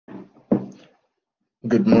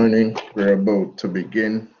Good morning. We're about to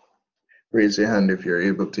begin. Raise your hand if you're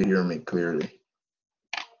able to hear me clearly.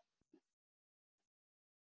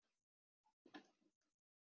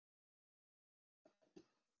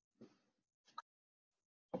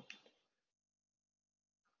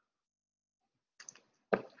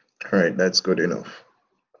 All right, that's good enough.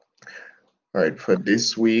 All right, for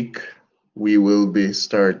this week, we will be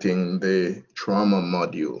starting the trauma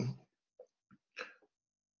module.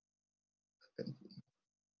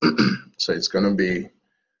 So it's going to be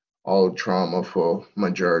all trauma for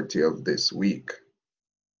majority of this week.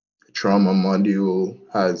 The trauma module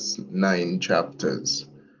has 9 chapters.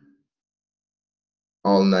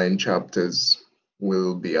 All 9 chapters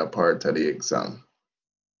will be a part of the exam.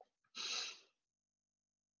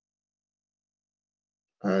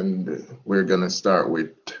 And we're going to start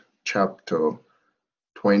with chapter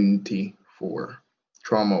 24,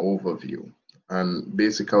 trauma overview. And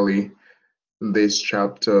basically, this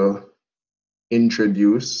chapter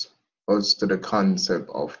introduces us to the concept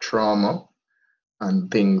of trauma and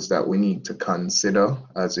things that we need to consider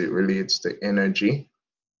as it relates to energy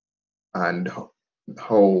and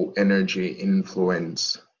how energy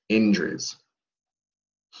influence injuries.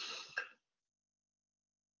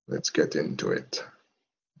 Let's get into it.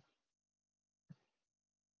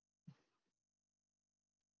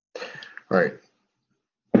 All right.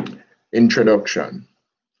 Introduction.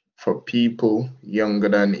 For people younger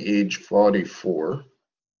than age 44,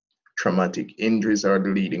 traumatic injuries are the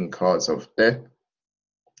leading cause of death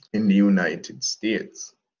in the United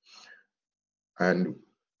States. And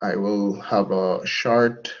I will have a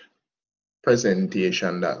short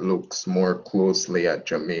presentation that looks more closely at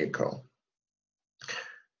Jamaica.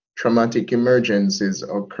 Traumatic emergencies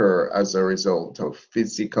occur as a result of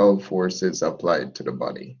physical forces applied to the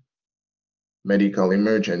body. Medical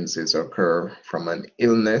emergencies occur from an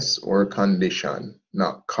illness or condition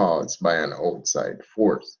not caused by an outside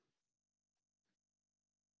force.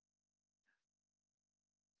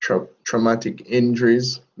 Traumatic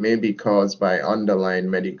injuries may be caused by underlying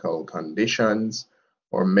medical conditions,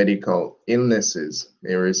 or medical illnesses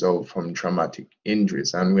may result from traumatic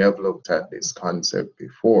injuries. And we have looked at this concept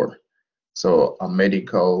before. So a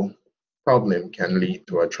medical problem can lead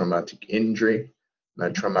to a traumatic injury, and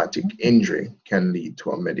a traumatic injury can lead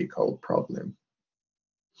to a medical problem.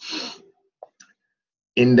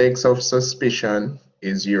 Index of suspicion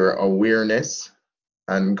is your awareness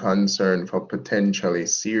and concern for potentially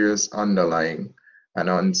serious underlying and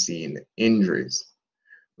unseen injuries.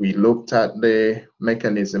 We looked at the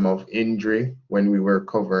mechanism of injury when we were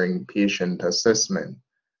covering patient assessment.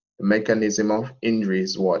 The mechanism of injury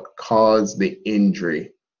is what caused the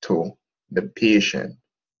injury to the patient.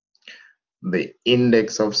 The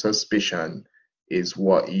index of suspicion is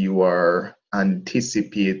what you are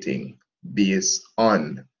anticipating based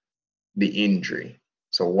on the injury.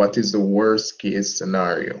 So what is the worst case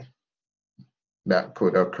scenario that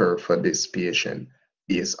could occur for this patient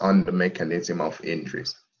based on the mechanism of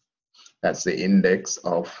injuries? That's the index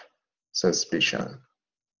of suspicion.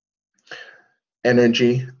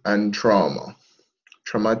 Energy and trauma.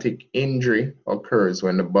 Traumatic injury occurs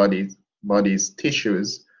when the body's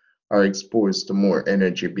tissues are exposed to more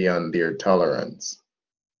energy beyond their tolerance.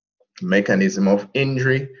 Mechanism of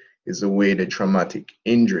injury is the way the traumatic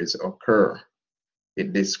injuries occur.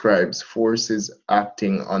 It describes forces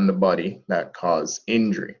acting on the body that cause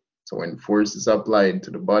injury. So when force is applied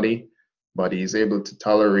to the body is able to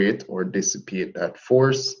tolerate or dissipate that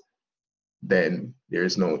force, then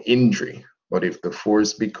there's no injury. But if the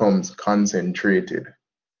force becomes concentrated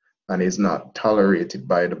and is not tolerated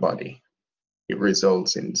by the body, it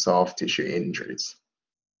results in soft tissue injuries.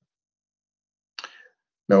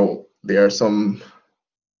 Now, there are some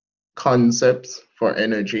concepts for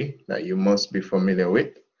energy that you must be familiar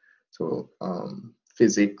with. So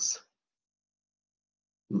physics,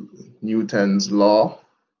 Newton's law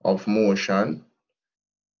of motion,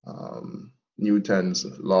 Newton's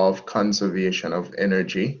law of conservation of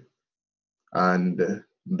energy, and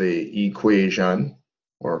the equation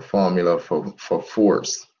or formula for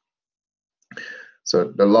force. So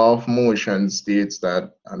the law of motion states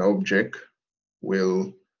that an object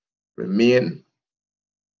will remain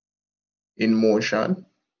in motion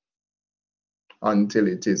until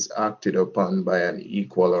it is acted upon by an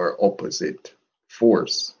equal or opposite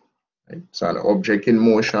force. Right? So an object in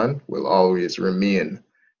motion will always remain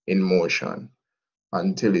in motion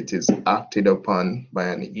until it is acted upon by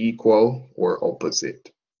an equal or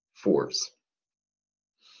opposite force.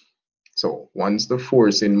 So once the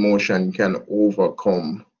force in motion can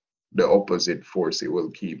overcome the opposite force, it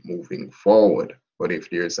will keep moving forward. But if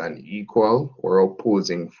there's an equal or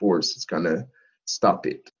opposing force, it's going to stop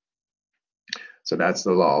it. So that's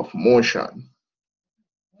the law of motion.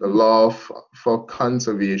 The law for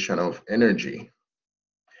conservation of energy.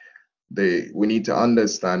 We need to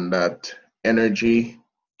understand that energy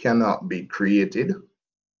cannot be created,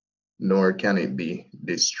 nor can it be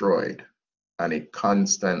destroyed, and it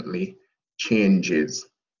constantly changes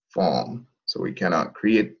form. So we cannot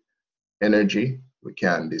create energy, we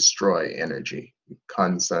can't destroy energy. It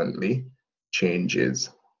constantly changes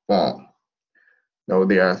form. Now,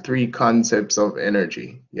 there are three concepts of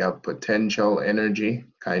energy. You have potential energy,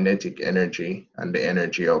 kinetic energy, and the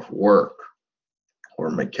energy of work, or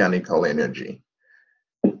mechanical energy.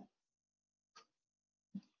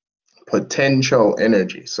 Potential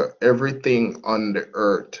energy. So everything on the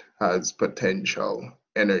earth has potential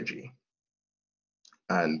energy.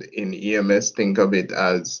 And in EMS, think of it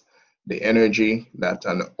as the energy that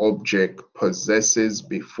an object possesses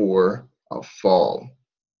before a fall.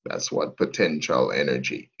 That's what potential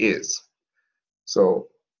energy is. So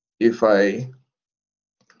if I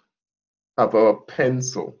have a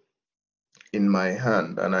pencil in my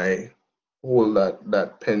hand and I hold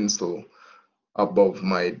that pencil above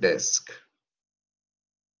my desk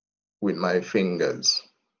with my fingers,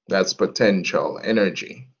 that's potential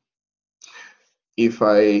energy. If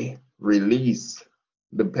I release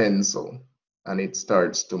the pencil and it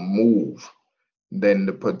starts to move, then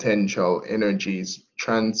the potential energy is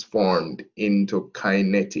transformed into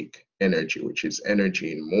kinetic energy, which is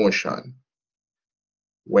energy in motion.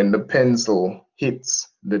 When the pencil hits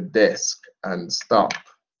the desk and stop,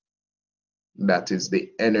 that is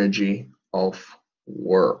the energy of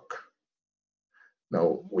work.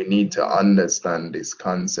 Now, we need to understand this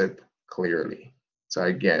concept clearly. So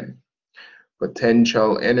again,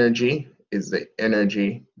 potential energy is the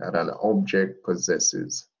energy that an object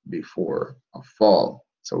possesses before a fall.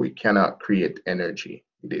 So we cannot create energy.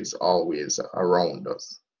 It is always around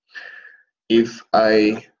us. If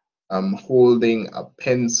I am holding a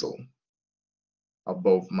pencil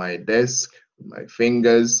above my desk with my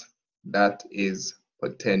fingers, that is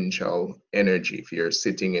potential energy. If you're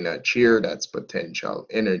sitting in a chair, that's potential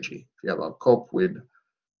energy. If you have a cup with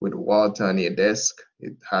water on your desk,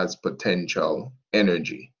 it has potential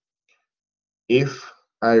energy. If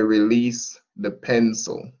I release the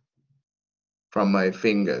pencil from my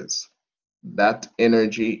fingers, that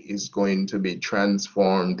energy is going to be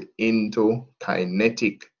transformed into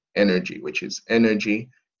kinetic energy, which is energy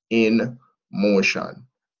in motion,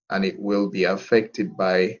 and it will be affected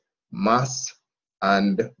by mass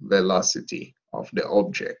and velocity of the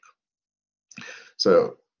object.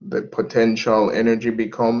 So the potential energy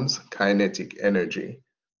becomes kinetic energy.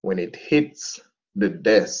 When it hits the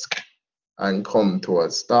desk and come to a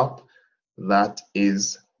stop, that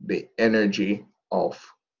is the energy of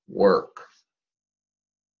work.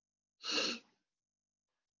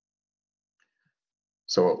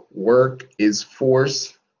 So work is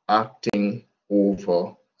force acting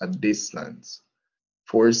over a distance.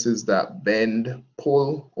 Forces that bend,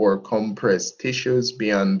 pull, or compress tissues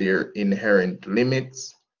beyond their inherent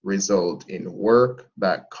limits result in work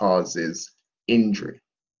that causes injury.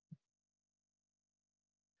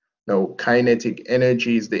 Now, kinetic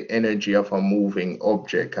energy is the energy of a moving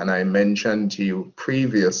object, and I mentioned to you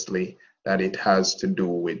previously that it has to do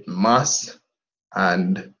with mass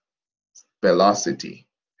and velocity.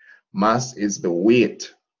 Mass is the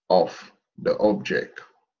weight of the object.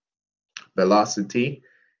 Velocity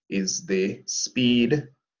is the speed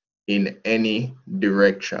in any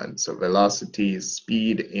direction. So velocity is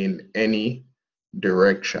speed in any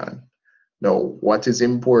direction. Now, what is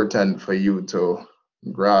important for you to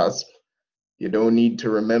grasp, you don't need to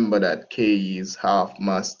remember that K is half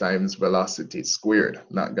mass times velocity squared.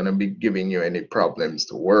 Not going to be giving you any problems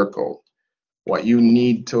to work out. What you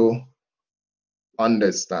need to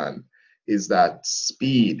understand is that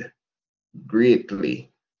speed greatly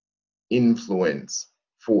influence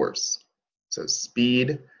force. So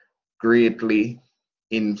speed greatly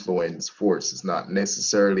influence force. It's not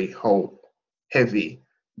necessarily how heavy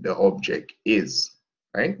the object is,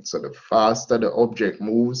 right? So the faster the object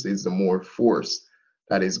moves is the more force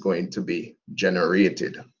that is going to be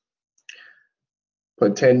generated.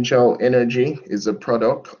 Potential energy is a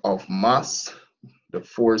product of mass, the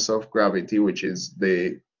force of gravity, which is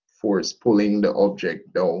the force pulling the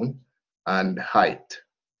object down, and height,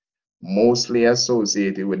 mostly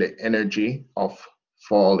associated with the energy of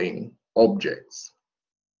falling objects.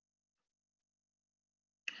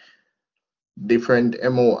 Different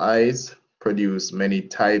MOIs produce many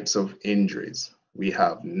types of injuries. We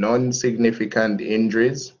have non-significant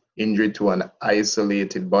injuries, injury to an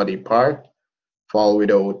isolated body part, fall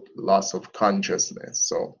without loss of consciousness.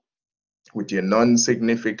 So With your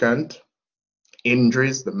non-significant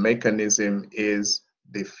injuries, the mechanism is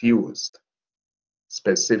diffused,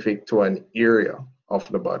 specific to an area of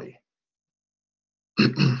the body.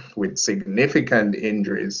 With significant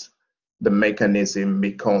injuries, the mechanism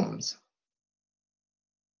becomes,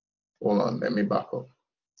 hold on, let me back up.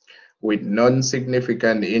 With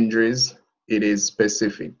non-significant injuries, it is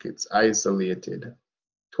specific, it's isolated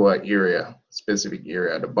to an area, specific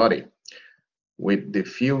area of the body. With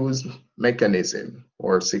diffuse mechanism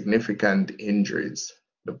or significant injuries,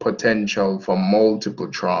 the potential for multiple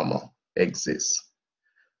trauma exists.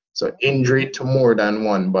 So injury to more than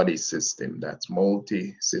one body system, that's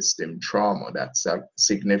multi-system trauma, that's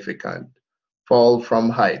significant. Fall from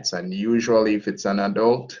heights, and usually if it's an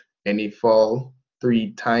adult, any fall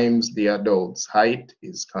 3 times the adult's height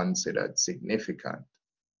is considered significant.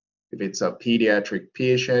 If it's a pediatric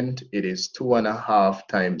patient, it is 2.5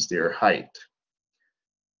 times their height.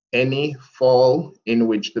 Any fall in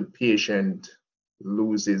which the patient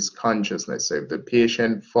loses consciousness. So if the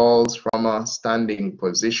patient falls from a standing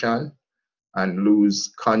position and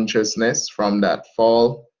lose consciousness from that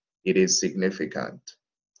fall, it is significant.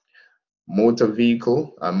 Motor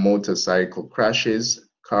vehicle and motorcycle crashes,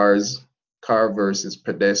 car versus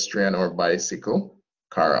pedestrian or bicycle,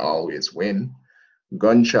 car always win.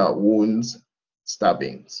 Gunshot wounds,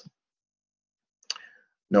 stabbings.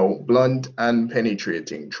 Now, blunt and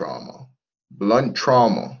penetrating trauma. Blunt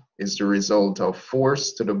trauma is the result of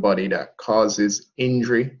force to the body that causes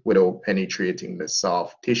injury without penetrating the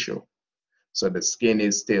soft tissue. So the skin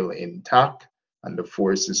is still intact and the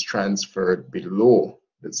force is transferred below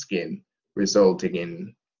the skin, resulting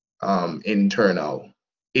in internal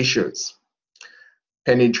issues.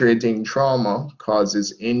 Penetrating trauma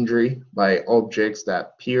causes injury by objects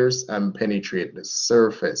that pierce and penetrate the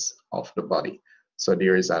surface of the body. So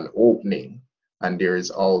there is an opening and there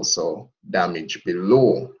is also damage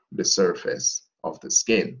below the surface of the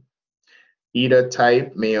skin. Either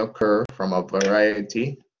type may occur from a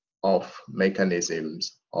variety of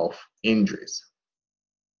mechanisms of injuries.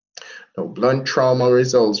 Now, blunt trauma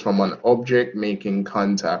results from an object making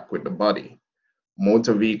contact with the body.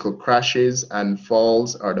 Motor vehicle crashes and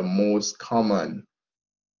falls are the most common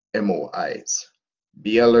MOIs.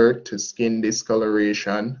 Be alert to skin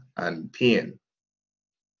discoloration and pain.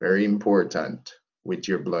 Very important with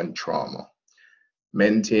your blunt trauma.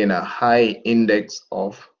 Maintain a high index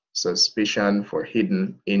of suspicion for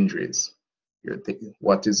hidden injuries. You're thinking,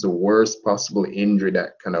 what is the worst possible injury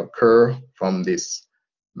that can occur from this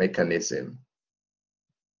mechanism?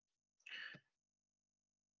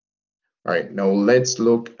 All right, now let's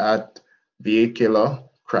look at vehicular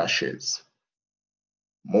crashes.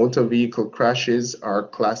 Motor vehicle crashes are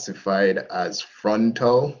classified as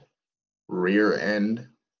frontal, rear end,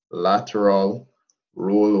 lateral,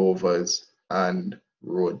 rollovers, and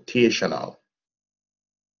rotational.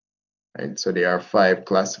 Right, so there are 5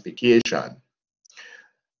 classifications.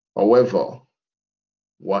 However,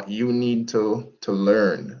 what you need to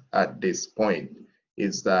learn at this point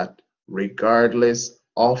is that regardless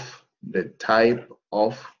of the type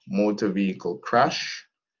of motor vehicle crash,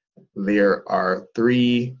 there are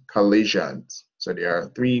 3 collisions. So there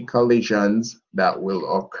are 3 collisions that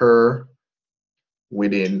will occur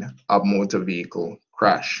within a motor vehicle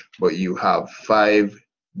crash, but you have 5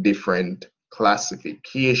 different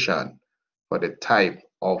classifications for the type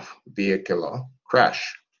of vehicular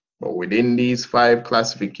crash. But within these 5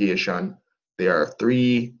 classifications, there are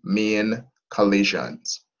 3 main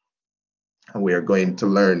collisions. And we are going to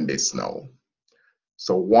learn this now.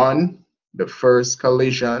 So 1, the first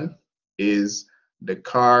collision is the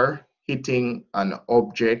car hitting an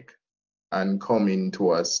object and coming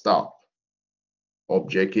to a stop.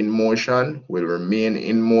 Object in motion will remain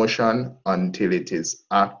in motion until it is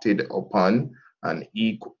acted upon by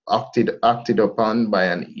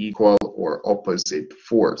an equal or opposite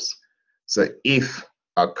force. So if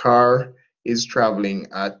a car is traveling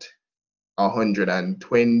at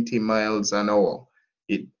 120 miles an hour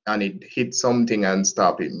and it hit something and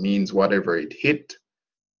stop, it means whatever it hit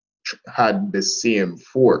had the same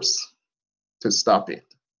force to stop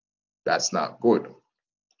it. That's not good,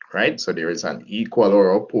 right? So there is an equal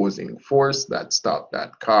or opposing force that stopped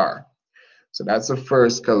that car. So that's the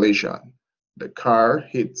first collision. The car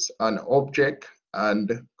hits an object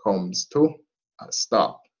and comes to a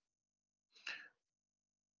stop.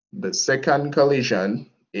 The second collision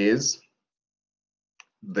is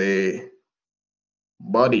the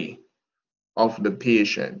body of the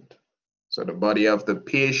patient. So the body of the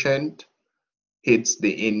patient hits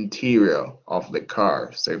the interior of the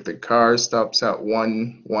car. So if the car stops at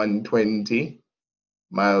 120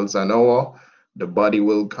 miles an hour, the body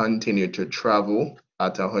will continue to travel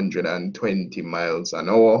at 120 miles an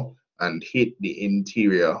hour and hit the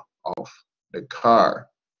interior of the car.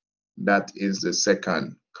 That is the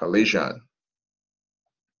second collision.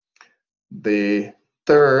 The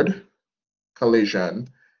third collision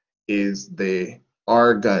is the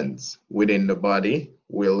organs within the body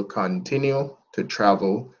will continue to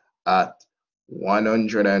travel at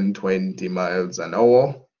 120 miles an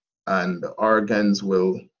hour, and the organs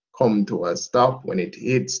will come to a stop when it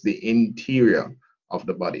hits the interior of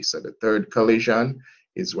the body. So the third collision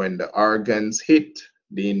is when the organs hit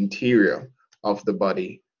the interior of the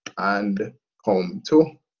body and come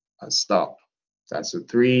to a stop. That's the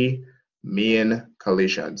three main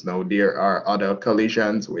collisions. Now there are other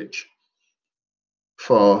collisions which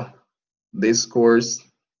for this course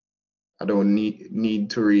I don't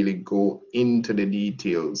need to really go into the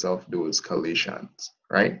details of those collisions,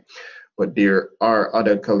 right? But there are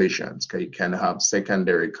other collisions. You can have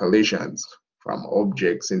secondary collisions from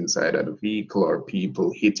objects inside of the vehicle or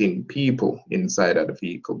people hitting people inside of the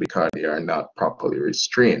vehicle because they are not properly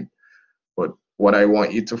restrained. But what I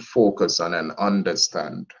want you to focus on and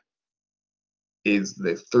understand is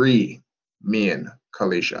the three main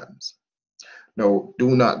collisions. Now,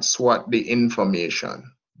 do not SWOT the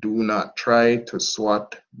information. Do not try to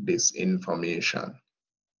SWOT this information.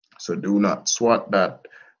 So do not SWOT that.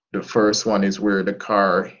 The first one is where the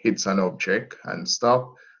car hits an object and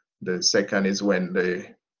stop. The second is when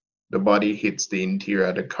the body hits the interior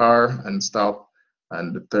of the car and stop.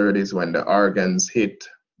 And the third is when the organs hit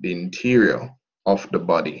the interior of the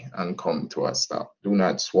body and come to a stop. Do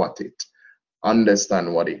not SWOT it.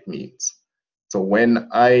 Understand what it means. So when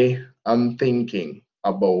I am thinking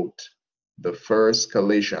about the first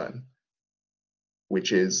collision,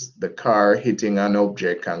 which is the car hitting an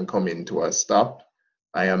object and coming to a stop,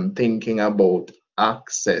 I am thinking about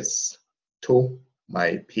access to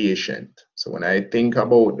my patient. So when I think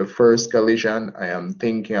about the first collision, I am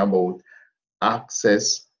thinking about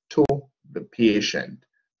access to the patient.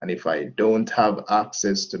 And if I don't have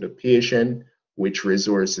access to the patient, which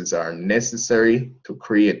resources are necessary to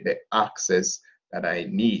create the access that I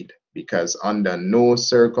need? Because under no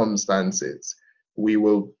circumstances we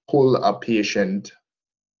will pull a patient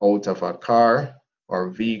out of a car or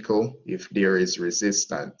vehicle if there is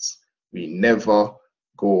resistance. We never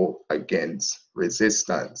go against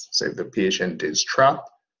resistance. So if the patient is trapped,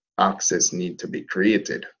 access needs to be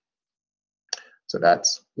created. So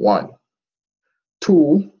that's one.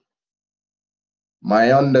 Two,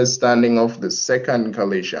 my understanding of the second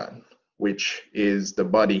collision, which is the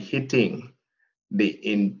body hitting the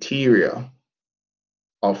interior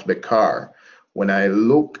of the car. When I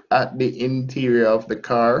look at the interior of the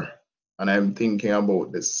car and I'm thinking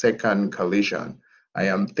about the second collision, I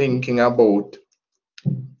am thinking about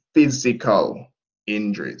physical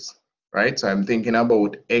injuries, right? So I'm thinking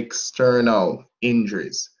about external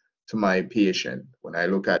injuries to my patient. When I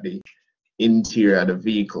look at the interior of the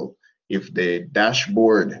vehicle, if the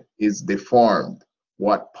dashboard is deformed,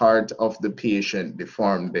 what part of the patient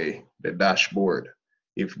deformed the dashboard?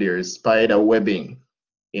 If there is spider webbing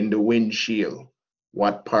in the windshield,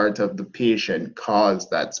 what part of the patient caused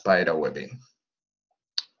that spider webbing?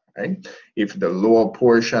 Right? If the lower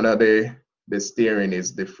portion of the steering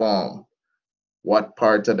is deformed, what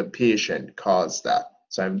part of the patient caused that?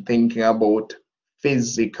 So I'm thinking about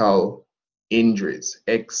physical injuries,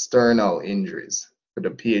 external injuries for the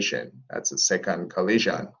patient. That's a second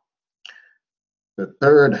collision. The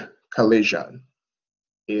third collision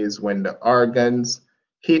is when the organs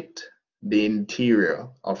hit the interior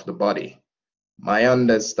of the body. My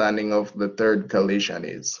understanding of the third collision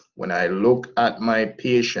is when I look at my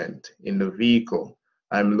patient in the vehicle,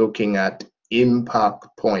 I'm looking at impact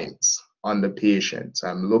points on the patient. So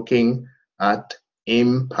I'm looking at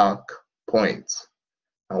impact points.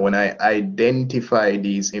 And when I identify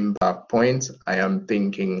these impact points, I am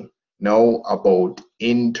thinking now about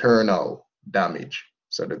internal damage.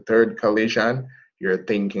 So the third collision, you're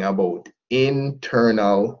thinking about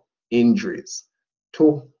internal injuries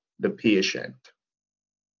to the patient.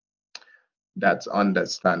 That's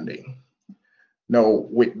understanding. Now,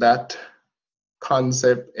 with that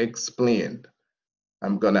concept explained,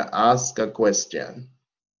 I'm going to ask a question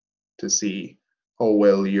to see how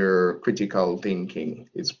well your critical thinking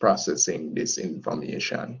is processing this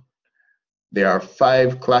information. There are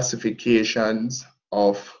 5 classifications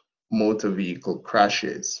of motor vehicle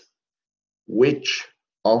crashes. Which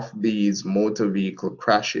of these motor vehicle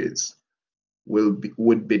crashes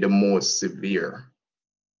would be the most severe?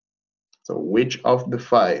 So which of the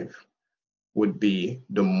 5 would be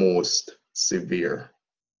the most severe?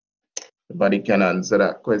 Anybody can answer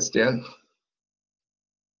that question.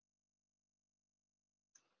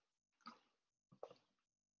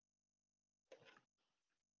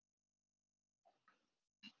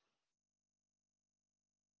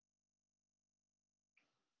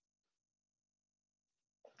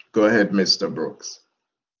 Go ahead, Mr. Brooks.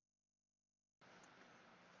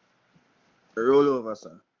 Rollover,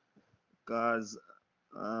 sir. Because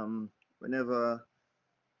whenever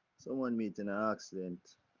someone meets in an accident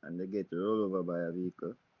and they get rolled over by a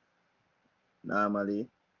vehicle, normally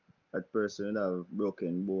that person will have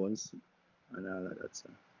broken bones and all of that, sir.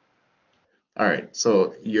 All right,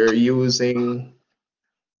 so you're using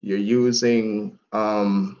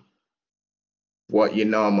what you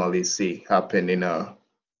normally see happen in a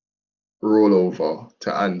rollover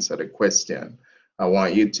to answer the question. I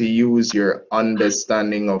want you to use your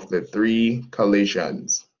understanding of the 3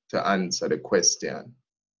 collisions to answer the question,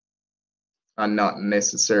 and not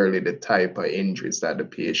necessarily the type of injuries that the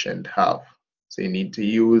patient have. So you need to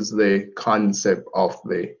use the concept of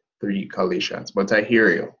the 3 collisions. But I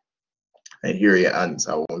hear you. I hear your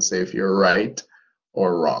answer. I won't say if you're right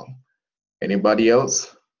or wrong. Anybody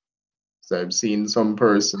else? So I've seen some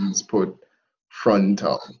persons put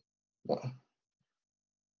frontal. Well,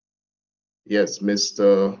 yes,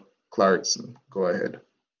 Mr. Clarkson, go ahead.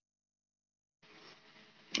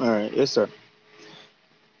 All right, yes, sir.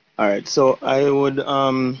 All right, so I would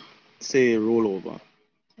say rollover,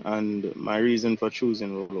 and my reason for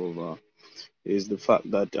choosing rollover is the fact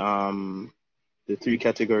that the 3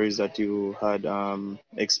 categories that you had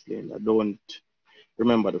explained. I don't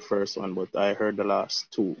remember the first one, but I heard the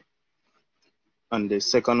last 2. And the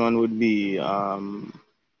second one would be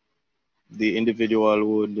the individual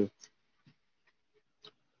would,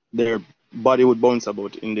 their body would bounce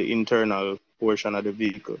about in the internal portion of the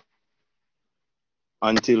vehicle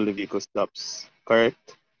until the vehicle stops,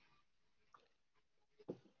 correct?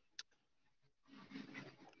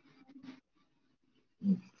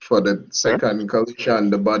 For the Sir? second collision,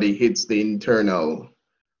 the body hits the internal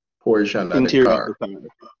portion of the Interior of car the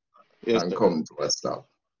car. Yes, and sir. come to a stop.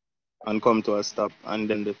 And come to a stop. And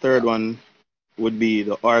then the third one would be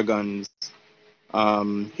the organs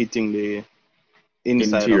hitting the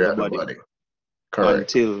inside of Interior the of the body body. Correct.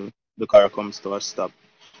 until the car comes to a stop.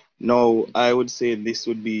 Now, I would say this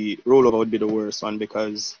would be rollover would be the worst one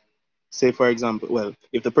because, say for example, well,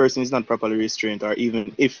 if the person is not properly restrained, or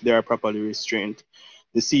even if they are properly restrained,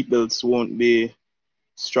 the seatbelts won't be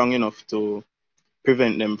strong enough to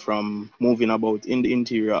prevent them from moving about in the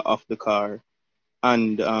interior of the car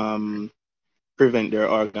and prevent their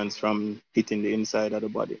organs from hitting the inside of the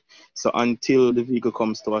body. So until the vehicle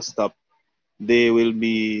comes to a stop, they will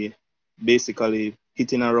be basically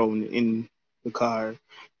hitting around in the car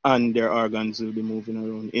and their organs will be moving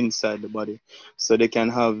around inside the body. So they can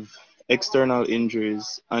have external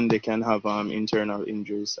injuries and they can have internal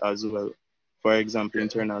injuries as well. For example, Okay.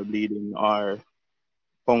 internal bleeding or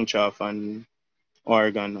puncture of an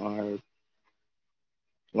organ or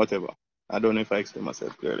whatever. I don't know if I explain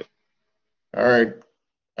myself clearly. All right.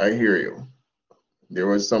 I hear you. There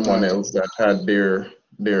was All someone right. else that had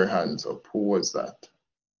their hands up. Who was that?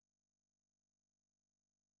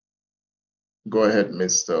 Go ahead,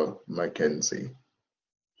 Mr. Mackenzie.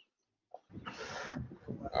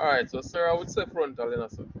 All right, so sir, I would say frontal,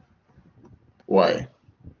 sir. Why?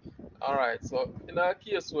 All right, so in a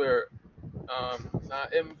case where now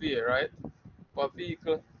MVA, right, for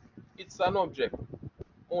vehicle, it's an object.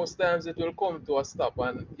 Most times it will come to a stop,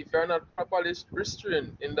 and if you're not properly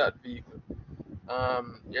restrained in that vehicle,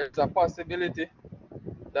 there's a possibility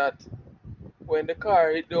that when the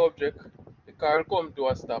car hit the object, the car will come to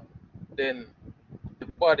a stop. Then the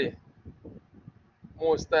body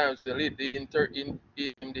most times will hit in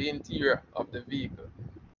the interior of the vehicle.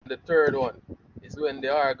 The third one is when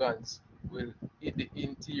the organs will hit the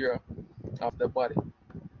interior of the body.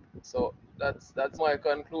 So that's my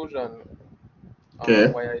conclusion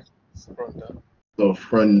Okay. why I choose frontal. So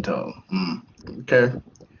frontal. Okay.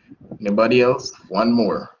 Anybody else? One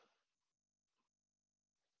more.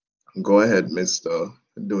 Go ahead, Mr.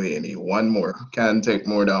 Duhaney. One more. Can't take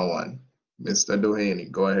more than one. Mr.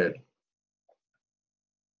 Duhaney, go ahead.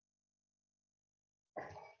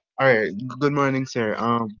 All right. Good morning, sir.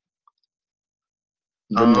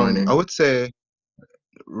 Good I morning. would say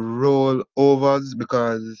roll overs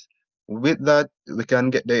because with that we can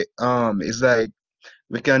get the it's like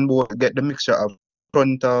we can both get the mixture of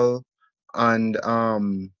frontal and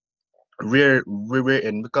rear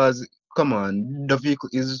end because come on, the vehicle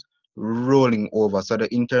is rolling over, so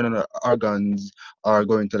the internal organs are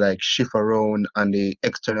going to like shift around, and the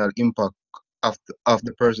external impact of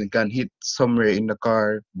the person can hit somewhere in the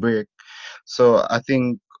car brake. So I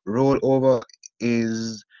think rollover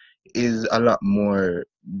is is a lot more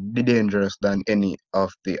dangerous than any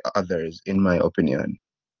of the others, in my opinion.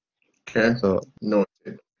 Okay. So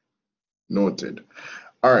Noted. Noted.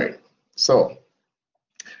 All right. So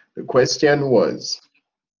the question was,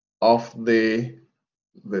 of the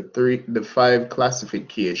five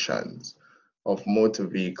classifications of motor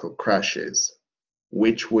vehicle crashes,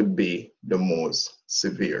 which would be the most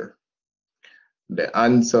severe? The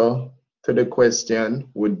answer to the question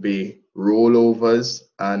would be rollovers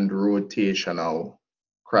and rotational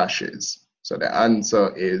crashes. So the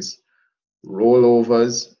answer is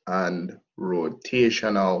rollovers and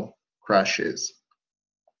rotational crashes.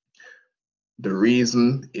 The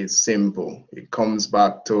reason is simple. It comes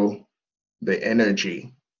back to the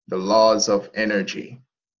energy, the laws of energy.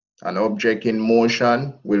 An object in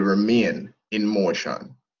motion will remain in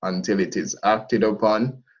motion until it is acted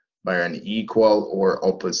upon by an equal or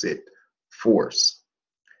opposite force.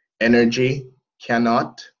 Energy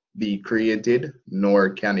cannot be created, nor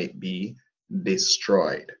can it be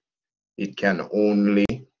destroyed. It can only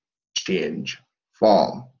change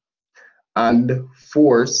form. And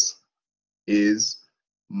force is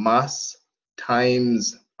mass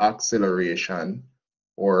times acceleration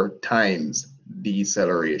or times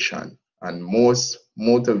deceleration. And most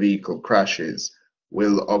motor vehicle crashes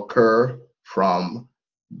will occur from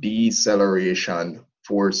deceleration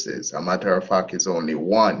forces. A matter of fact, it's only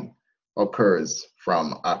one occurs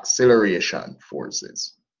from acceleration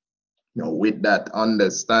forces. Now, with that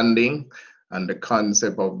understanding and the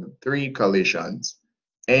concept of the three collisions,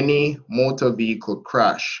 any motor vehicle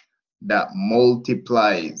crash that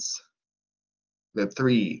multiplies the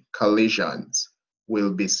three collisions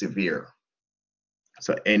will be severe.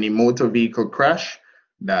 So any motor vehicle crash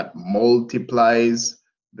that multiplies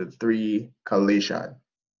the three collision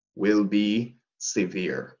will be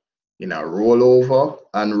severe. In a rollover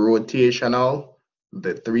and rotational,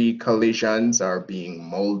 the three collisions are being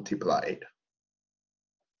multiplied.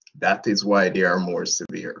 That is why they are more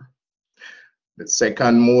severe. The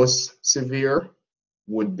second most severe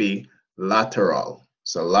would be lateral.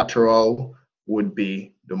 So lateral would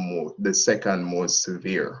be the second most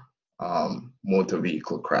severe motor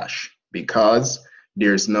vehicle crash because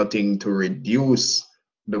there's nothing to reduce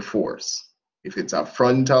the force. If it's a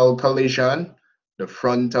frontal collision, the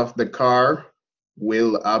front of the car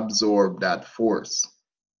will absorb that force.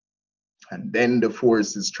 And then the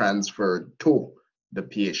force is transferred to the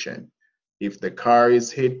patient. If the car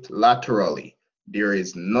is hit laterally, there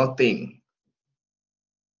is nothing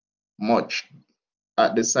much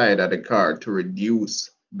at the side of the car to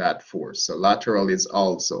reduce that force. So lateral is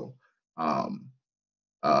also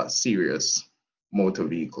a serious motor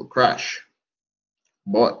vehicle crash.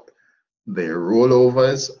 But the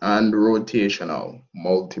rollovers and rotational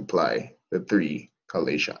multiply the three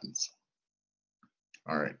collisions.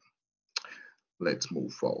 All right, let's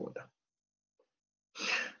move forward.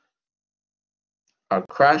 A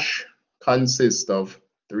crash consists of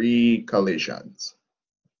three collisions.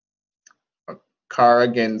 A car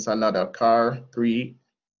against another car,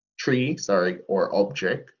 or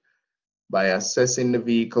object. By assessing the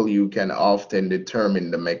vehicle, you can often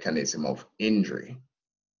determine the mechanism of injury.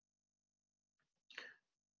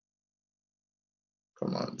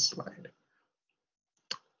 Come on, slide.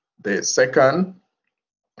 The second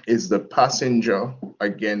is the passenger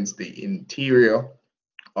against the interior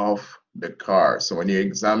of the car. So when you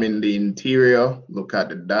examine the interior, look at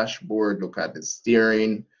the dashboard, look at the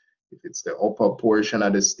steering. If it's the upper portion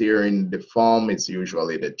of the steering deformed, it's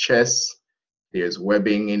usually the chest. There's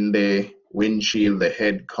webbing in the windshield, the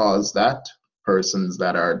head caused that. Persons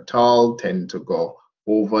that are tall tend to go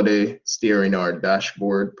over the steering or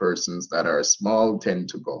dashboard. Persons that are small tend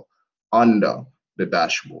to go under the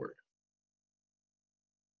dashboard.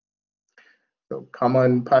 So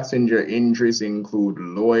common passenger injuries include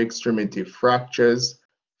lower extremity fractures,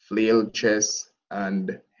 flail chest,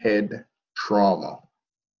 and head trauma.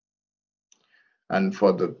 And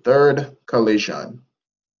for the third collision,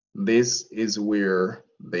 this is where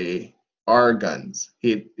the organs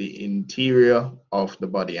hit the interior of the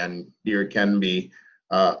body, and there can be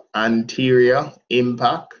an anterior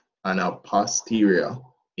impact and a posterior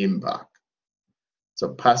impact.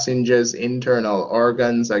 So passengers' internal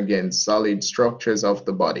organs against solid structures of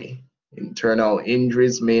the body. Internal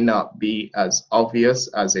injuries may not be as obvious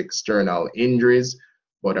as external injuries,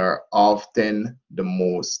 but are often the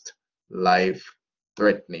most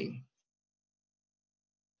life-threatening.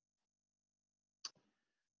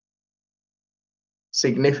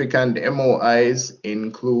 Significant MOIs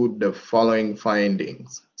include the following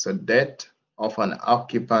findings. So death of an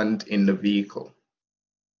occupant in the vehicle.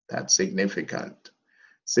 That's significant.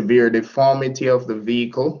 Severe deformity of the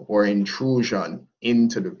vehicle or intrusion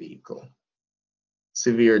into the vehicle.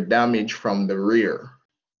 Severe damage from the rear.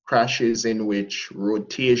 Crashes in which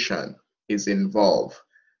rotation is involved.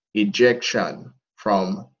 Ejection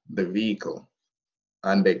from the vehicle.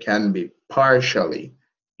 and they can be partially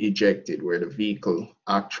ejected where the vehicle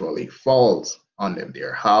actually falls on them.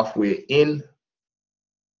 They're halfway in,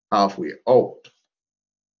 halfway out.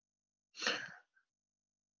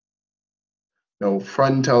 Now,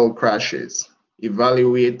 frontal crashes.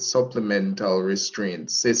 Evaluate supplemental restraint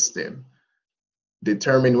system.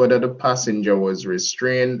 Determine whether the passenger was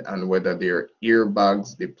restrained and whether their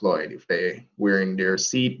airbags deployed. If they're wearing their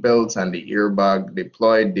seat belts and the airbag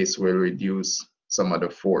deployed, this will reduce some of the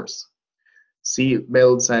force. Seat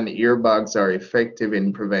belts and airbags are effective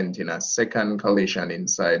in preventing a second collision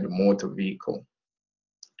inside the motor vehicle.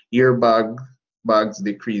 Airbags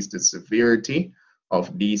decrease the severity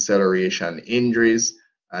of deceleration injuries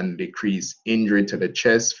and decrease injury to the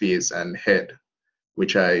chest, face, and head,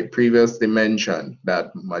 which I previously mentioned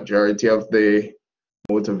that majority of the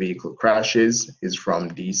motor vehicle crashes is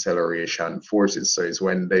from deceleration forces. So it's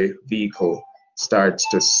when the vehicle starts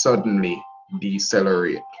to suddenly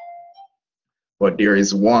decelerate. But there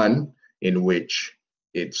is one in which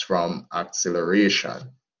it's from acceleration.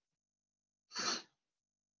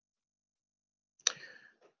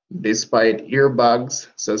 Despite airbags,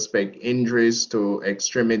 suspect injuries to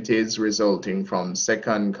extremities resulting from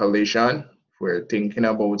second collision. If we're thinking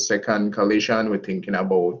about second collision, we're thinking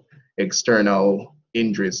about external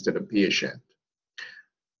injuries to the patient.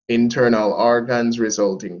 Internal organs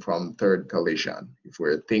resulting from third collision. If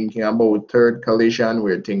we're thinking about third collision,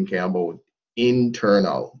 we're thinking about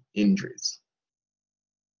internal injuries.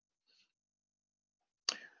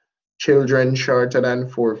 Children shorter than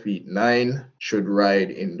 4 feet 9 should ride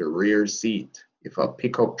in the rear seat. If a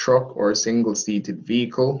pickup truck or single-seated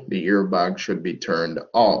vehicle, the airbag should be turned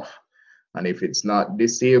off. And if it's not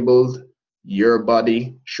disabled, your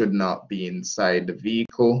body should not be inside the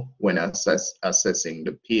vehicle when assessing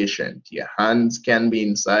the patient. Your hands can be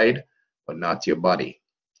inside, but not your body.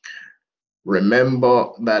 Remember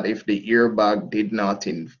that if the airbag did not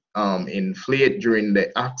inflate during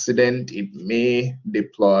the accident, it may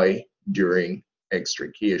deploy during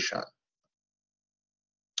extrication.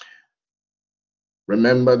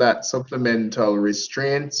 Remember that supplemental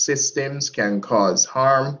restraint systems can cause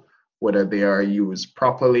harm, whether they are used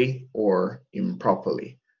properly or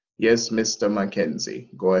improperly. Yes, Mr. Mackenzie,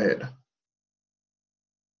 go ahead.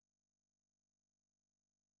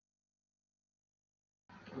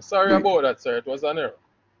 Sorry about that, sir. It was an error.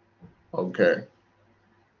 Okay.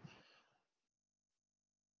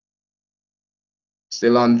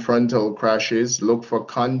 Still on frontal crashes, look for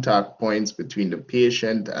contact points between the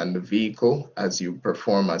patient and the vehicle as you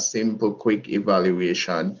perform a simple, quick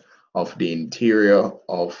evaluation of the interior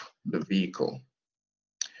of the vehicle.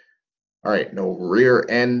 All right, now rear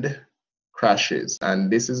end crashes, and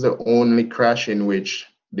this is the only crash in which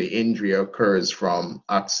the injury occurs from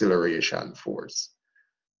acceleration force.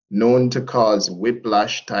 Known to cause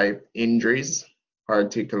whiplash type injuries,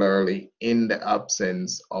 particularly in the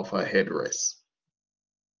absence of a headrest.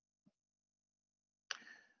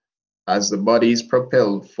 As the body is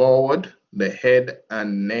propelled forward, the head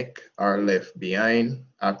and neck are left behind.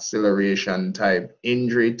 Acceleration type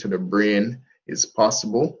injury to the brain is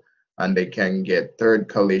possible, and they can get third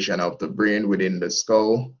collision of the brain within the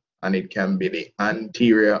skull, and it can be the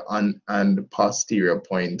anterior and posterior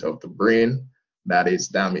point of the brain that is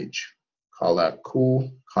damaged. Call that coup,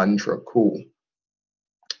 contra coup.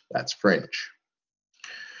 That's French.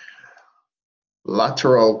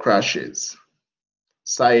 Lateral crashes.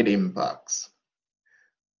 Side impacts.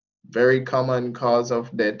 Very common cause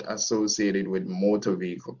of death associated with motor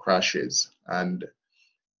vehicle crashes. And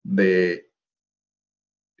the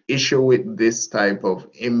issue with this type of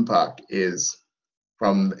impact is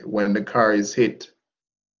from when the car is hit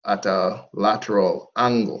at a lateral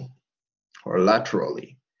angle or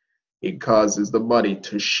laterally, it causes the body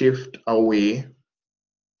to shift away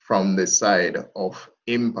from the side of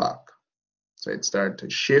impact. So it starts to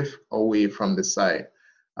shift away from the side.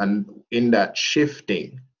 And in that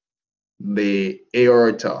shifting, the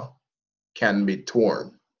aorta can be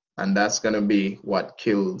torn. And that's going to be what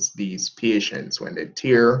kills these patients when they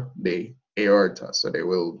tear the aorta. So they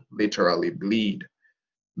will literally bleed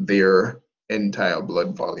their entire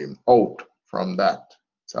blood volume out from that.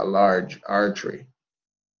 It's a large artery.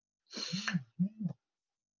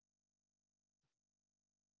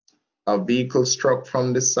 A vehicle struck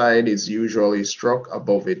from the side is usually struck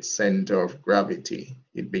above its center of gravity.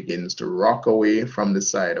 It begins to rock away from the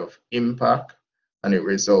side of impact, and it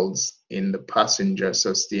results in the passenger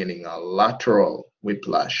sustaining a lateral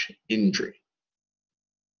whiplash injury.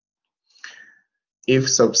 If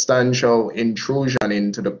substantial intrusion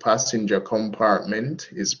into the passenger compartment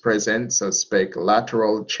is present, suspect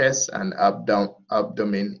lateral chest and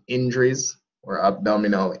abdomen injuries or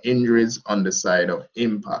abdominal injuries on the side of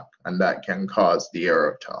impact, and that can cause the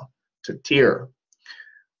aorta to tear.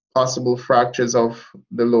 Possible fractures of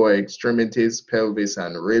the lower extremities, pelvis,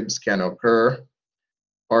 and ribs can occur.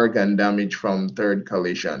 Organ damage from third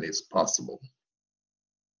collision is possible.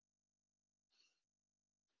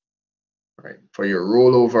 Right. For your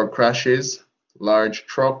rollover crashes, large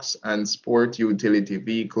trucks and sport utility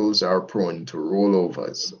vehicles are prone to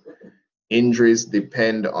rollovers. Injuries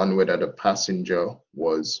depend on whether the passenger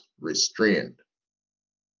was restrained.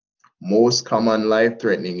 Most common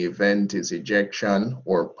life-threatening event is ejection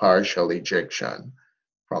or partial ejection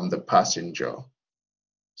from the passenger,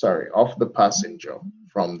 of the passenger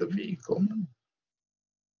from the vehicle.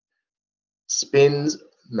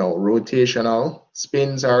 Rotational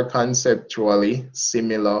spins are conceptually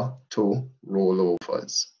similar to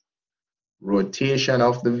rollovers. Rotation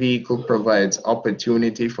of the vehicle provides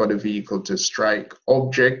opportunity for the vehicle to strike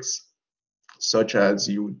objects such as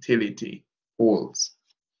utility poles.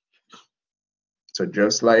 So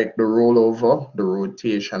just like the rollover, the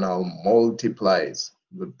rotational multiplies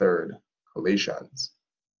the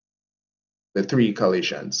three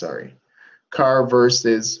collisions, sorry. Car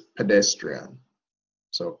versus pedestrian.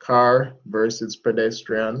 So car versus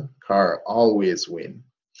pedestrian, car always win.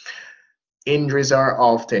 Injuries are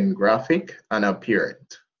often graphic and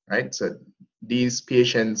apparent, right? So these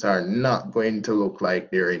patients are not going to look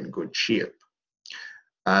like they're in good shape.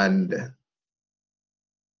 And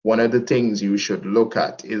one of the things you should look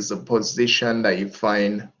at is the position that you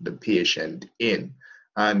find the patient in.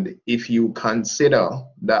 And if you consider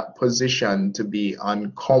that position to be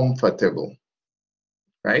uncomfortable,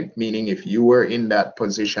 right? Meaning if you were in that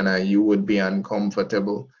position and you would be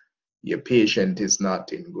uncomfortable, your patient is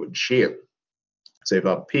not in good shape. So if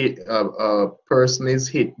a person is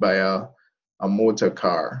hit by a motor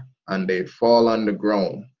car and they fall on the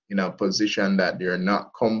ground in a position that they're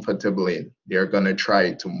not comfortable in, they're going to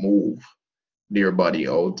try to move their body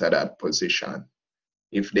out of that position.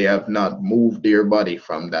 If they have not moved their body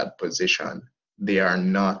from that position, they are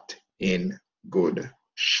not in good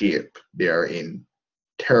shape. They are in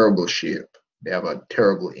terrible shape. They have a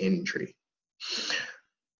terrible injury.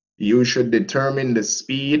 You should determine the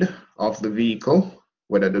speed of the vehicle,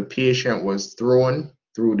 whether the patient was thrown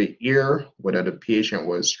through the air, whether the patient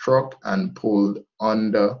was struck and pulled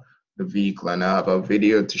under the vehicle. And I have a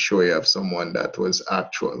video to show you of someone that was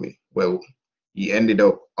actually, well, he ended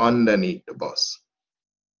up underneath the bus.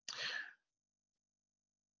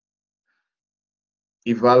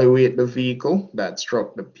 Evaluate the vehicle that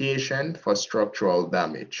struck the patient for structural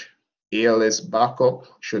damage. ALS backup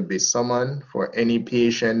should be summoned for any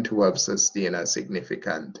patient who have sustained a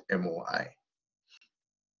significant MOI.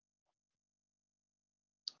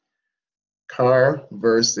 Car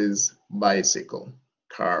versus bicycle.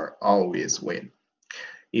 Car always win.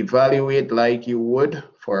 Evaluate like you would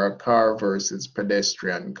for a car versus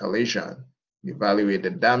pedestrian collision. Evaluate the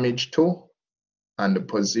damage to and the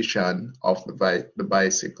position of the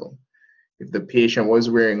bicycle. If the patient was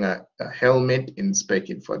wearing a helmet, inspect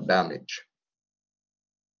it for damage.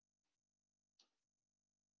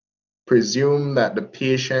 Presume that the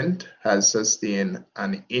patient has sustained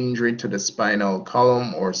an injury to the spinal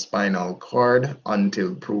column or spinal cord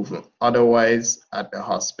until proven otherwise at the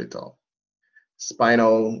hospital.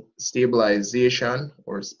 Spinal stabilization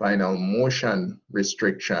or spinal motion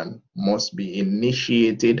restriction must be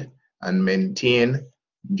initiated and maintained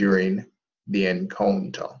during the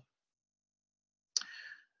encounter.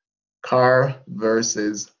 Car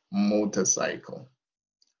versus motorcycle.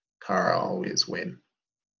 Car always win.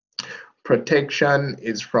 Protection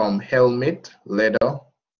is from helmet, leather,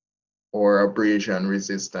 or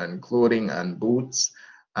abrasion-resistant clothing and boots.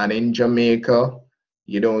 And in Jamaica,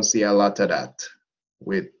 you don't see a lot of that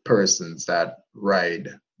with persons that ride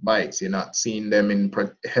bikes. You're not seeing them in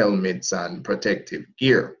helmets and protective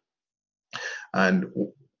gear. And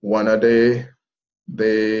one of the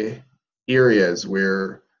areas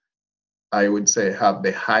where I would say have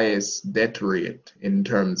the highest death rate in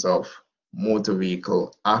terms of motor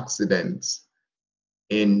vehicle accidents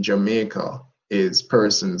in Jamaica is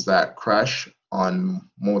persons that crash on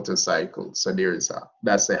motorcycles. So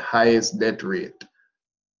that's the highest death rate,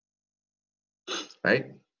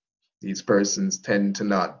 right? These persons tend to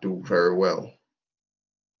not do very well.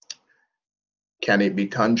 Can it be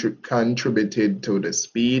contributed to the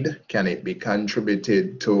speed? Can it be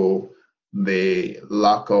contributed to the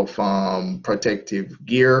lack of protective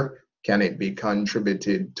gear? Can it be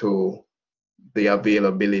contributed to the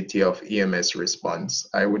availability of EMS response?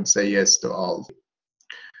 I would say yes to all.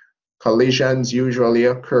 Collisions usually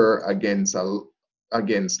occur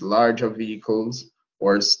against larger vehicles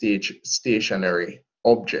or stationary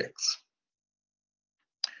objects.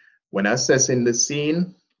 When assessing the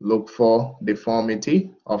scene, look for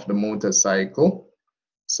deformity of the motorcycle,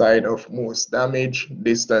 site of most damage,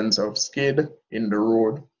 distance of skid in the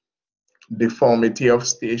road, deformity of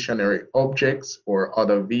stationary objects or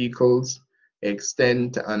other vehicles,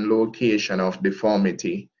 extent and location of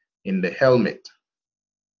deformity in the helmet.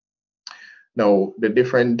 Now, the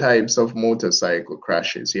different types of motorcycle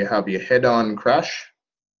crashes. You have your head-on crash.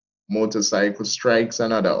 Motorcycle strikes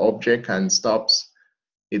another object and stops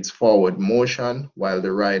its forward motion while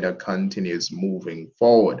the rider continues moving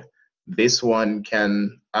forward. This one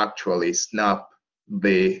can actually snap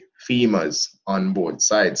the femurs on both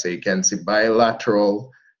sides. So you can see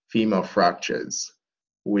bilateral femur fractures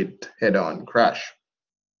with head-on crash.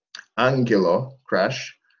 Angular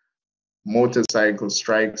crash, motorcycle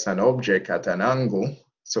strikes an object at an angle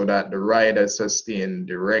so that the rider sustains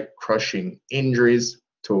direct crushing injuries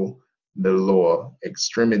to the lower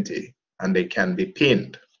extremity, and they can be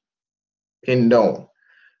pinned down.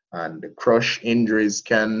 And the crush injuries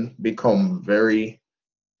can become very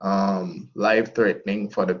life-threatening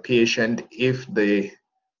for the patient if the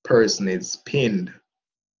person is pinned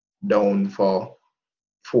down for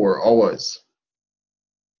 4 hours.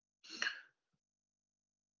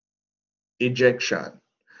 Ejection.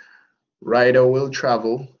 Rider will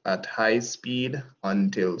travel at high speed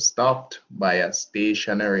until stopped by a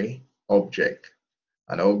stationary object.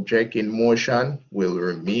 An object in motion will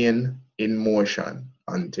remain in motion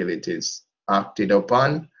until it is acted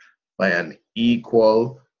upon by an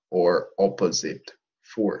equal or opposite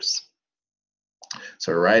force.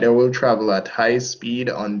 So rider will travel at high speed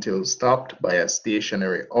until stopped by a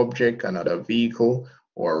stationary object, another vehicle,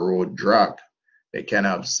 or road drag. They can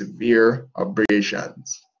have severe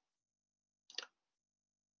abrasions,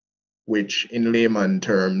 which in layman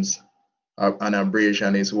terms, an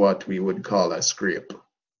abrasion is what we would call a scrape.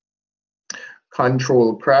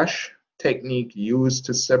 Control crash, technique used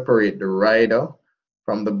to separate the rider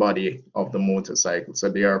from the body of the motorcycle. So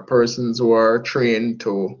there are persons who are trained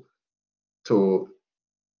to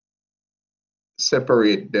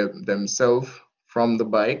separate themselves from the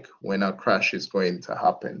bike when a crash is going to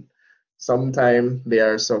happen. Sometimes they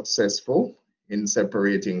are successful in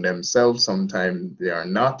separating themselves, sometimes they are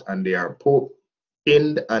not, and they are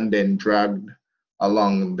pinned and then dragged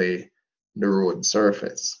along the road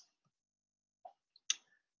surface.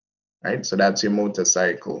 Right, so that's your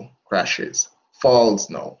motorcycle crashes. Falls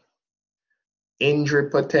now. Injury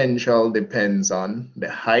potential depends on the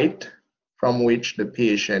height from which the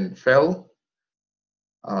patient fell.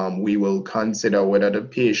 We will consider whether the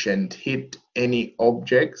patient hit any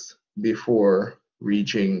objects before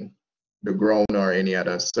reaching the ground or any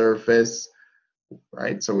other surface,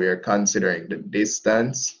 right? So we are considering the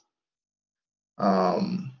distance,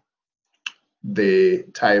 the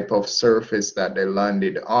type of surface that they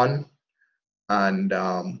landed on, and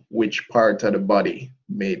which part of the body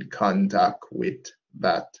made contact with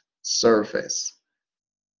that surface.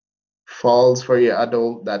 Falls for your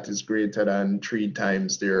adult that is greater than 3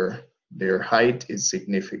 times their height is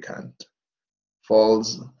significant.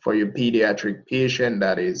 Falls for your pediatric patient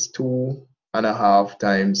that is 2.5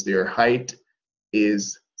 times their height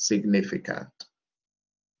is significant.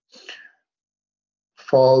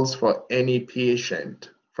 Falls for any patient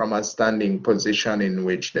from a standing position in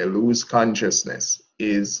which they lose consciousness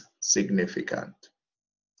is significant.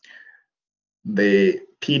 The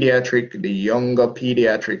younger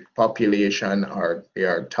pediatric population they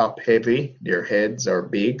are top heavy, their heads are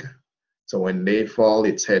big, so when they fall,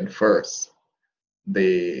 it's head first.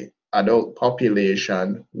 The adult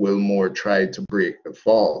population will more try to break the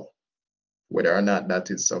fall. Whether or not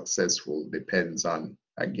that is successful depends on,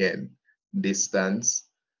 again, distance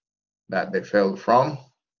that they fell from,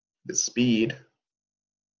 the speed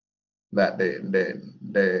that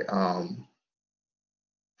they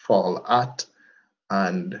fall at,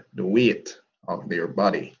 and the weight of their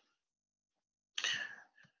body.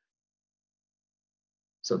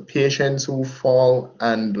 So patients who fall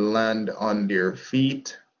and land on their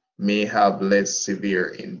feet may have less severe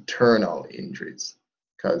internal injuries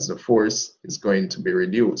because the force is going to be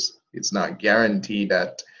reduced. It's not guaranteed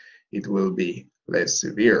that it will be less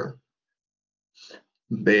severe.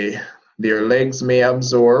 Their legs may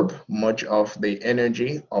absorb much of the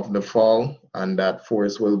energy of the fall, and that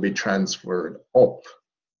force will be transferred up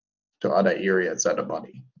to other areas of the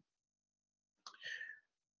body.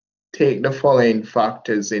 Take the following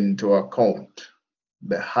factors into account: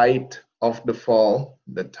 the height of the fall,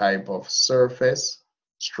 the type of surface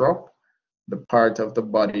struck, the part of the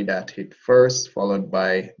body that hit first, followed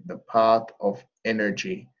by the path of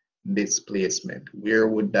energy displacement. Where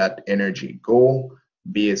would that energy go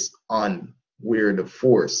based on where the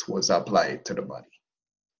force was applied to the body?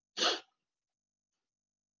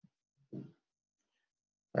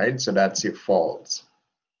 Right, so that's your faults.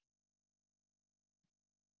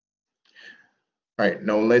 All right,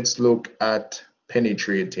 now let's look at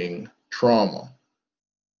penetrating trauma,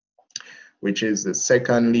 which is the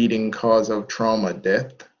second leading cause of trauma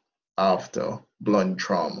death after blunt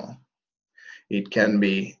trauma. It can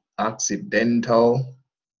be accidental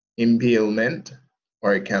impalement,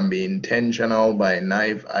 or it can be intentional by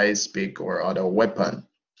knife, ice pick, or other weapon.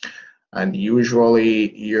 And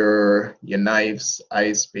usually your knives,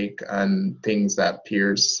 ice pick, and things that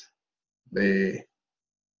pierce the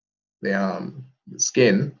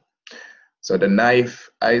skin. So the knife,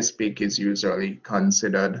 ice pick is usually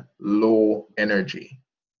considered low energy,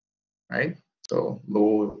 right? So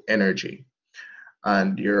low energy.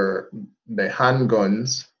 And the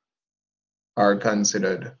handguns are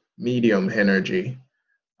considered medium energy,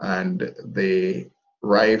 and the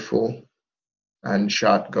rifle and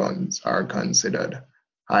shotguns are considered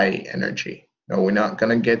high energy. Now, we're not going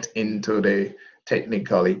to get into the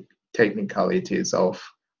technicalities of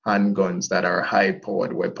handguns that are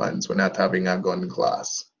high-powered weapons. We're not having a gun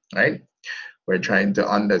class, right? We're trying to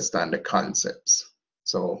understand the concepts.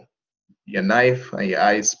 So your knife and your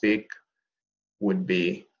ice pick would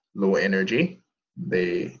be low energy.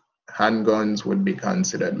 The handguns would be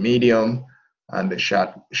considered medium, and the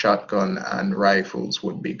shotgun and rifles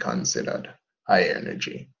would be considered high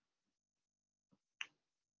energy.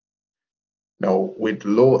 Now, with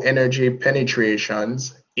low energy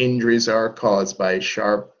penetrations, injuries are caused by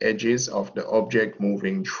sharp edges of the object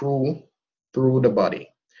moving through the body.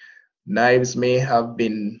 Knives may have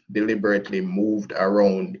been deliberately moved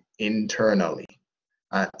around internally,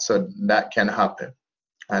 so that can happen.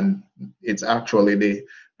 And it's actually the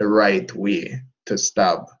right way to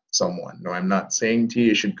stab someone. No, I'm not saying to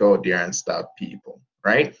you should go out there and stab people,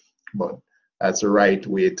 right? But that's the right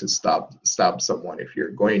way to stab someone if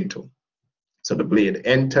you're going to. So the blade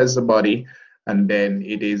enters the body, and then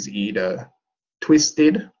it is either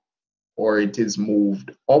twisted or it is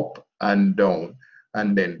moved up and down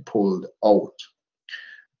and then pulled out.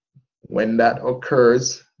 When that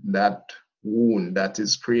occurs, that wound that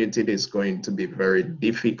is created is going to be very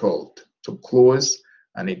difficult to close,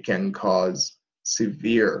 and it can cause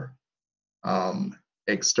severe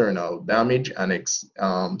external damage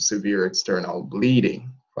and severe external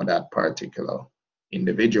bleeding for that particular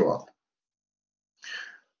individual.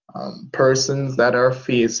 Persons that are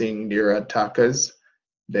facing their attackers,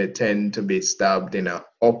 they tend to be stabbed in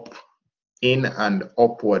and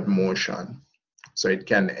upward motion. So it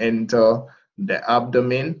can enter the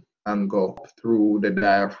abdomen and go through the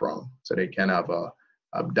diaphragm. So they can have a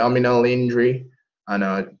abdominal injury and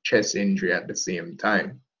a chest injury at the same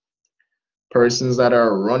time. Persons that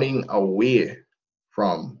are running away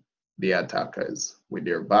from the attackers with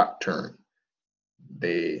their back turned,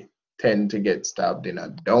 they tend to get stabbed in a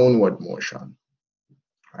downward motion,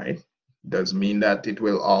 right? Doesn't mean that it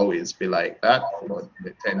will always be like that, but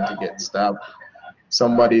they tend to get stabbed.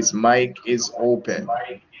 Somebody's mic is open.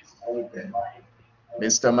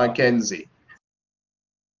 Mr. Mackenzie.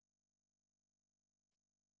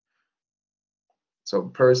 So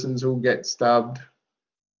persons who get stabbed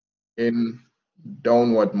in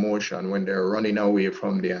downward motion when they're running away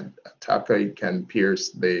from the attacker, it can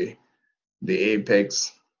pierce the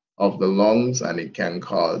apex of the lungs, and it can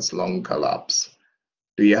cause lung collapse.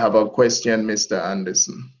 Do you have a question, Mr.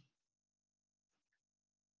 Anderson?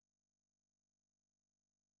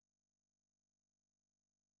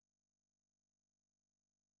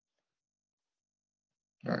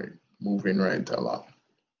 All right, moving right along.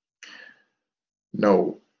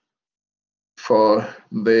 Now, for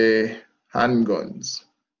the handguns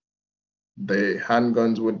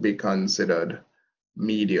would be considered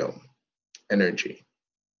medium energy,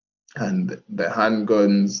 and the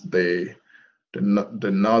handguns, the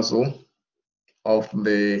nozzle of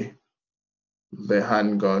the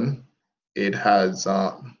handgun, it has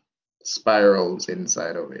spirals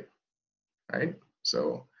inside of it, right?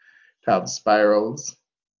 So it has spirals,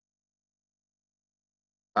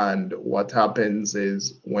 and what happens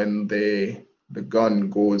is when the gun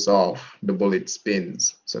goes off, the bullet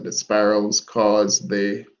spins. So the spirals cause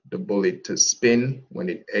the bullet to spin when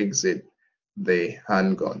it exits the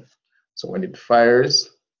handgun. So when it fires,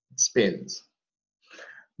 it spins.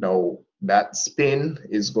 Now that spin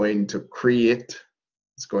is going to create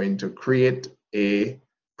a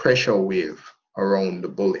pressure wave around the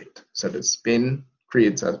bullet. So the spin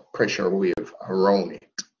creates a pressure wave around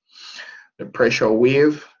it. The pressure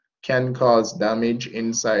wave can cause damage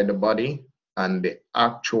inside the body, and the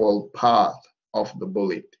actual path of the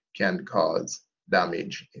bullet can cause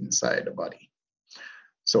damage inside the body.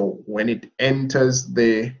 So when it enters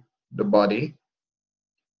the body,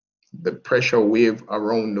 the pressure wave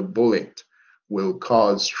around the bullet will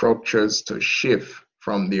cause structures to shift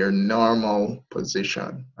from their normal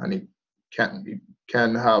position, and it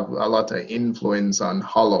can have a lot of influence on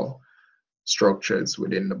hollow structures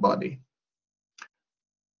within the body.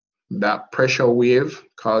 That pressure wave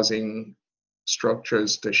causing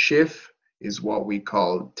structures to shift is what we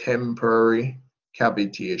call temporary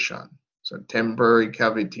cavitation. So temporary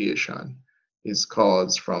cavitation is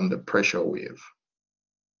caused from the pressure wave.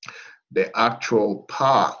 The actual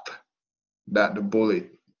path that the bullet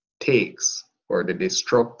takes, or the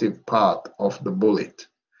destructive path of the bullet,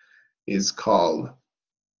 is called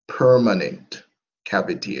permanent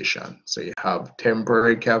cavitation. So you have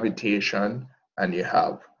temporary cavitation and you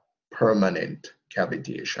have permanent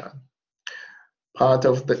cavitation. Part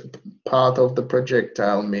of the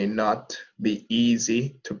projectile may not be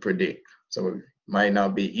easy to predict. So it might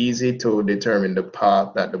not be easy to determine the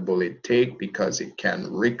path that the bullet takes because it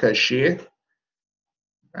can ricochet,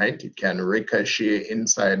 right? It can ricochet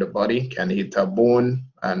inside the body, can hit a bone,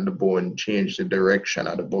 and the bone change the direction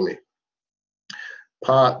of the bullet.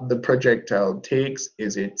 Path the projectile takes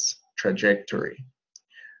is its trajectory.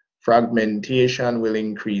 Fragmentation will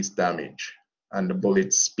increase damage, and the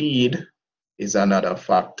bullet speed is another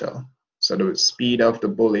factor. So the speed of the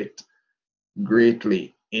bullet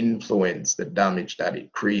greatly influences the damage that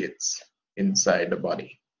it creates inside the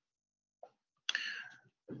body.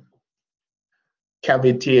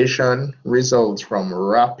 Cavitation results from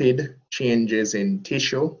rapid changes in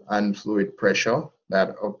tissue and fluid pressure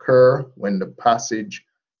that occur when the passage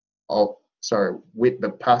of with the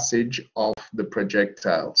passage of the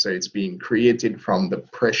projectile. So it's being created from the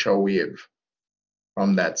pressure wave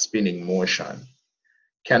from that spinning motion.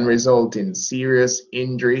 Can result in serious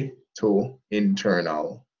injury to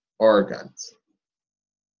internal organs.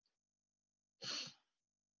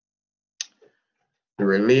 The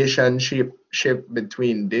relationship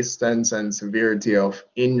between distance and severity of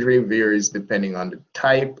injury varies depending on the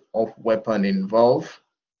type of weapon involved.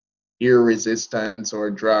 Air resistance or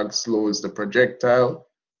drag slows the projectile.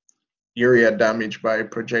 Area damage by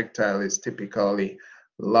projectile is typically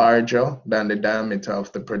larger than the diameter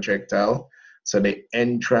of the projectile. So the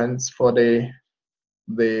entrance for the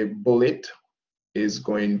bullet is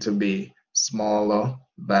going to be smaller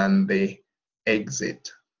than the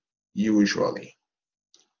exit, usually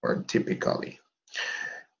or typically.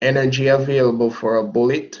 Energy available for a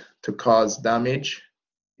bullet to cause damage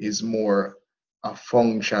is more a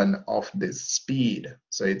function of the speed.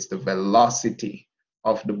 So it's the velocity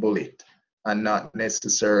of the bullet and not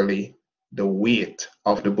necessarily the weight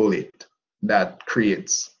of the bullet that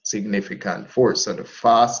creates significant force. So the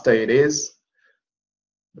faster it is,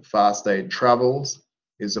 the faster it travels,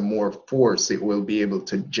 is the more force it will be able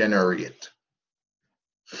to generate.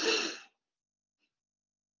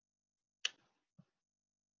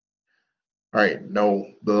 All right, now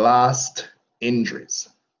blast injuries.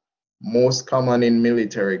 Most common in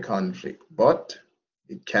military conflict, but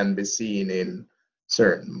it can be seen in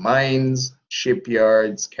certain mines,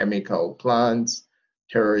 shipyards, chemical plants,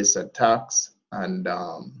 terrorist attacks, and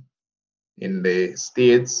in the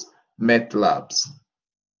States, meth labs.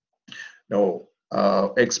 Now,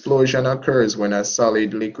 explosion occurs when a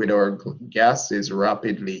solid, liquid, or gas is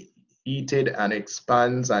rapidly heated and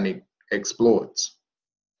expands and it explodes.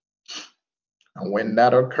 And when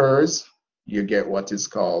that occurs, you get what is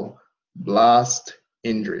called blast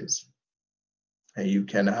injuries. And you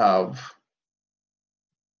can have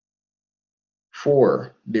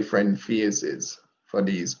 4 different phases for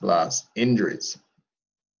these blast injuries.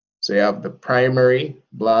 So you have the primary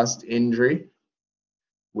blast injury,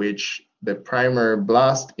 which the primary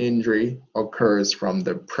blast injury occurs from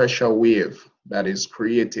the pressure wave that is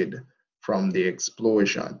created from the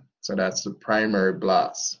explosion. So that's the primary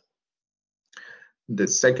blast. The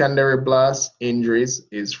secondary blast injuries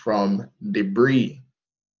is from debris,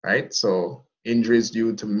 right? So injuries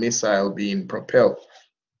due to missile being propelled,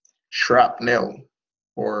 shrapnel,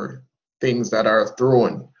 or things that are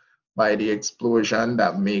thrown by the explosion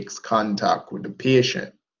that makes contact with the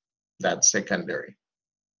patient. That's secondary.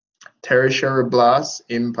 Tertiary blast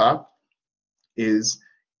impact is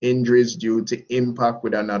injuries due to impact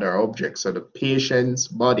with another object. So the patient's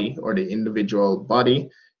body or the individual body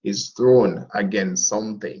is thrown against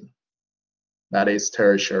something. That is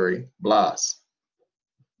tertiary blast,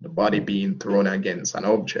 the body being thrown against an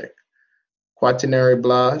object. Quaternary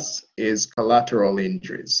blast is collateral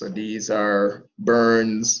injuries. So these are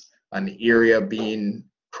burns, an area being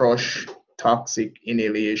crushed, toxic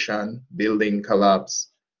inhalation, building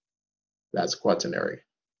collapse. That's quaternary.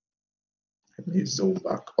 Let me zoom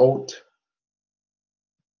back out.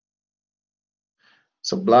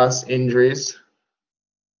 So blast injuries,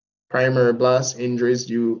 primary blast injuries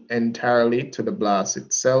due entirely to the blast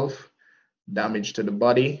itself. Damage to the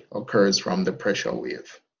body occurs from the pressure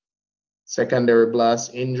wave. Secondary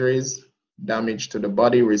blast injuries, damage to the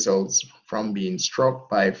body results from being struck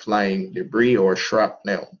by flying debris or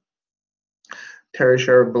shrapnel.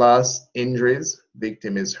 Tertiary blast injuries,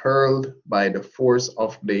 victim is hurled by the force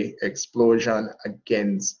of the explosion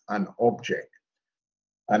against an object,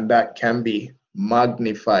 and that can be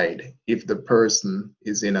magnified if the person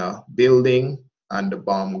is in a building and the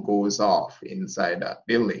bomb goes off inside that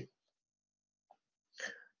building.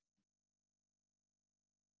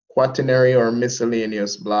 Quaternary or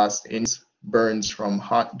miscellaneous blast injuries, burns from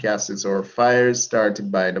hot gases or fires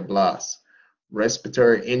started by the blast.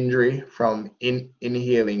 Respiratory injury from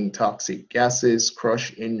inhaling toxic gases,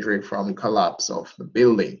 crush injury from collapse of the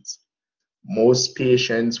buildings. Most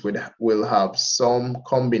patients will have some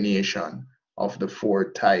combination of the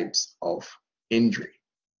 4 types of injury.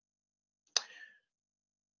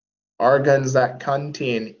 Organs that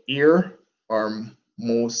contain air are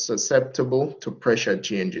most susceptible to pressure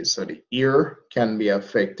changes. So the ear can be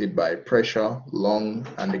affected by pressure, lung,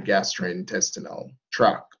 and the gastrointestinal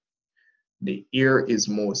tract. The ear is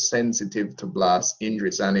most sensitive to blast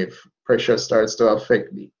injuries, and if pressure starts to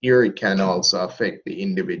affect the ear, it can also affect the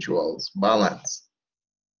individual's balance.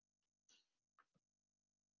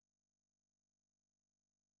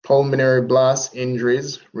 Pulmonary blast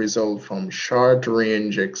injuries result from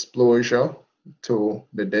short-range exposure to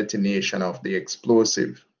the detonation of the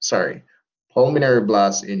explosive. Pulmonary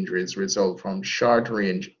blast injuries result from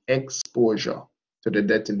short-range exposure to the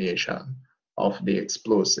detonation of the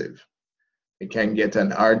explosive. It can get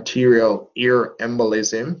an arterial ear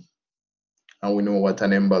embolism, and we know what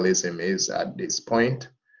an embolism is at this point.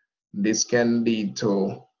 This can lead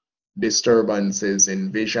to disturbances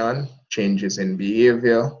in vision, changes in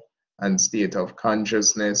behavior and state of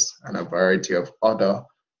consciousness, and a variety of other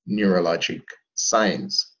neurologic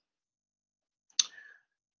signs.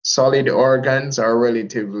 Solid organs are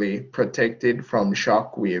relatively protected from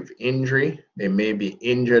shock wave injury. They may be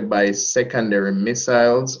injured by secondary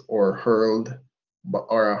missiles or a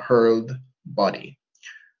hurled body.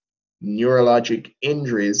 Neurologic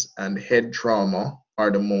injuries and head trauma are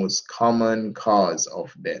the most common cause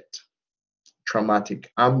of death.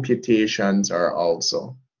 Traumatic amputations are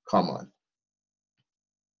also common.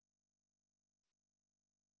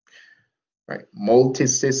 Right.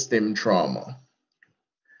 Multi-system trauma.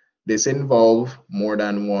 This involves more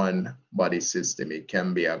than one body system. It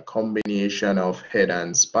can be a combination of head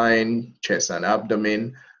and spine, chest and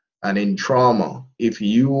abdomen. And in trauma, if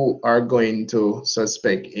you are going to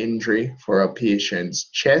suspect injury for a patient's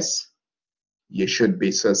chest, you should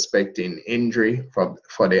be suspecting injury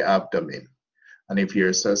for the abdomen. And if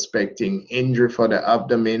you're suspecting injury for the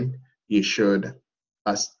abdomen, you should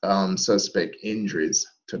suspect injuries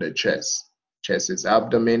to the chest. Chest is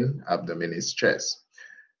abdomen, abdomen is chest.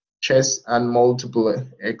 Chest and multiple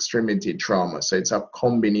extremity trauma, so it's a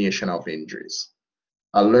combination of injuries.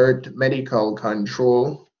 Alert medical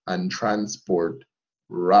control and transport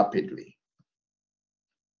rapidly.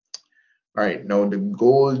 All right, now the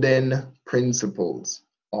golden principles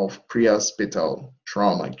of pre-hospital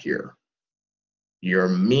trauma care. Your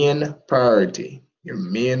main priority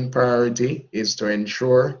is to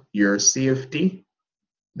ensure your safety,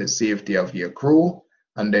 the safety of your crew,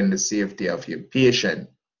 and then the safety of your patient.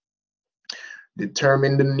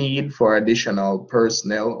 Determine the need for additional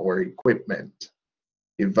personnel or equipment.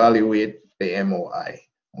 Evaluate the MOI.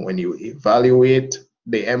 When you evaluate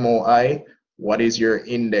the MOI, what is your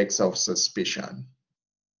index of suspicion?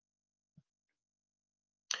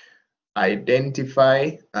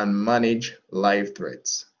 Identify and manage life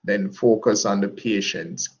threats. Then focus on the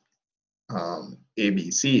patient's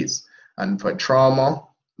ABCs. And for trauma,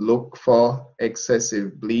 look for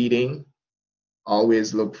excessive bleeding.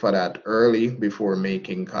 Always look for that early before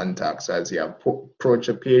making contacts. As you approach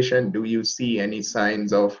a patient, do you see any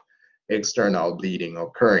signs of external bleeding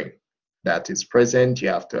occurring? That is present, you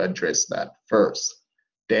have to address that first.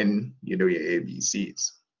 Then you do your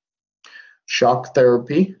ABCs. Shock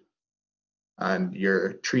therapy and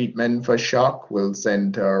your treatment for shock will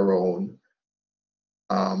center around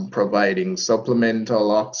providing supplemental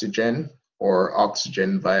oxygen or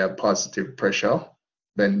oxygen via positive pressure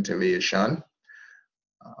ventilation.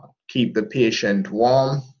 Keep the patient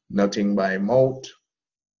warm, nothing by mouth,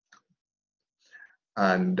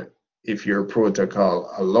 and if your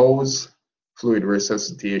protocol allows fluid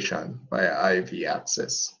resuscitation via IV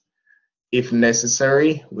access. If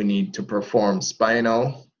necessary, we need to perform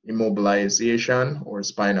spinal immobilization or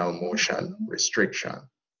spinal motion restriction.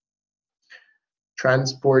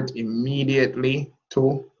 Transport immediately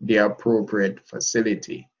to the appropriate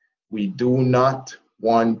facility. We do not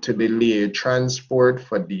want to delay transport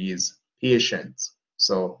for these patients.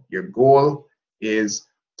 So your goal is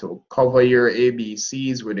to cover your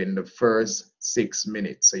ABCs within the first 6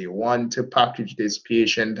 minutes. So you want to package this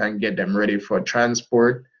patient and get them ready for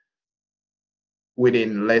transport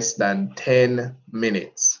within less than 10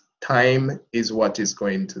 minutes. Time is what is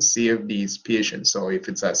going to save these patients. So if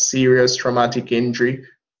it's a serious traumatic injury,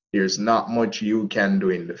 there's not much you can do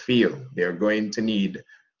in the field. They're going to need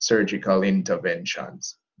surgical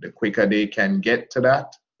interventions. The quicker they can get to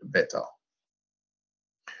that, the better.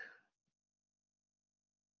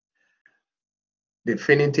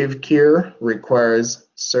 Definitive care requires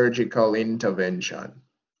surgical intervention.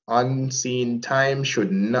 On-scene time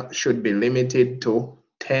should be limited to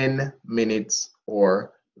 10 minutes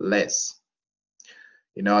or less.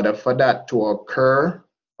 In order for that to occur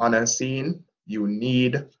on a scene, you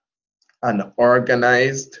need an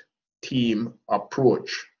organized team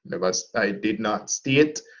approach. I did not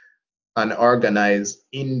state an organized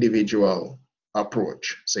individual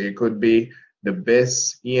approach. So you could be the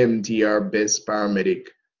best EMT or best paramedic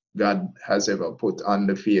God has ever put on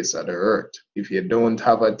the face of the earth. If you don't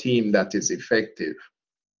have a team that is effective,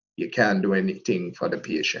 you can't do anything for the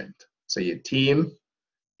patient. So your team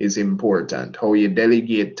is important. How you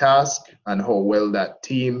delegate tasks and how well that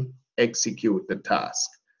team execute the task.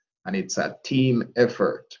 And it's a team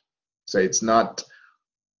effort. So it's not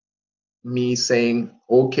me saying,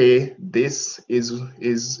 okay, this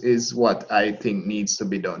is what I think needs to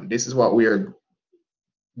be done. This is what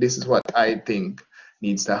I think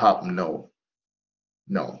needs to happen now.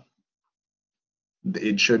 No.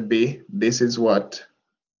 It should be, this is what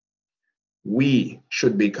we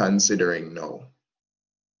should be considering now.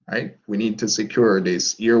 Right? We need to secure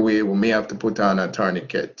this airway. We may have to put on a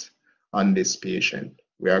tourniquet on this patient.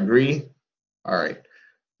 We agree? All right.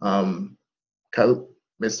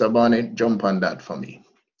 Mr. Bonnet, jump on that for me.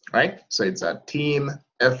 Right? So it's a team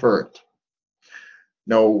effort.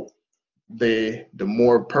 Now, the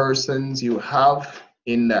more persons you have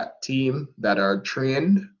in that team that are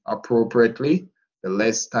trained appropriately, the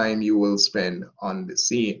less time you will spend on the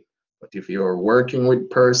scene. But if you're working with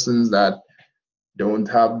persons that don't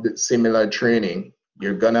have the similar training,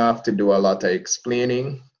 you're gonna have to do a lot of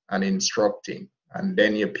explaining and instructing, and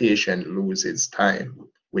then your patient loses time,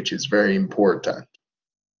 which is very important.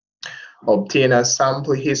 Obtain a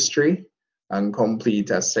sample history and complete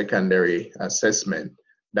a secondary assessment.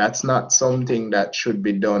 That's not something that should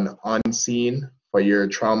be done on scene for your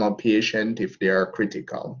trauma patient if they are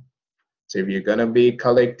critical. So if you're gonna be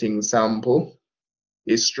collecting sample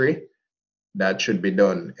history, that should be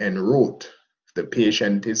done en route. If the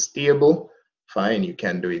patient is stable, fine, you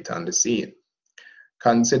can do it on the scene.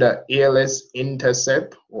 Consider ALS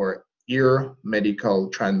intercept or air medical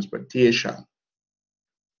transportation.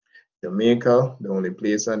 Jamaica, the only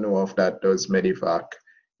place I know of that does medevac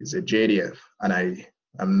is a JDF, and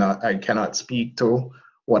I cannot speak to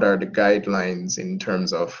what are the guidelines in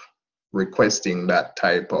terms of requesting that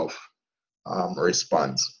type of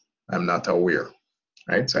response. I'm not aware,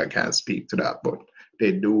 right? So I can't speak to that, but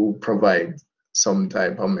they do provide some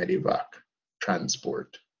type of medevac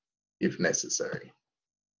transport if necessary.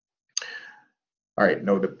 All right,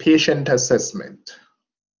 now the patient assessment.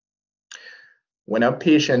 When a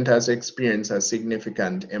patient has experienced a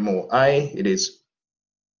significant MOI, it is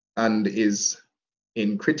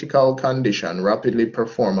in critical condition, rapidly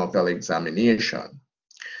perform a medical examination.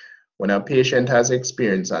 When a patient has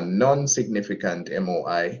experienced a non-significant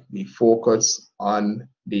MOI, we focus on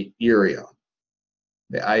the area,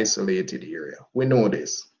 the isolated area. We know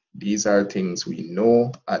this. These are things we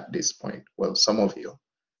know at this point. Well, some of you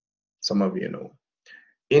know.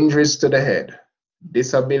 Injuries to the head.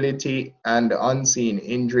 Disability and unseen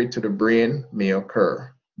injury to the brain may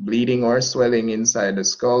occur. Bleeding or swelling inside the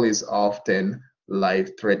skull is often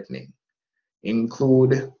life-threatening.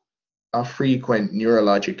 Include a frequent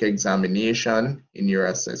neurologic examination in your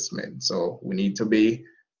assessment. So we need to be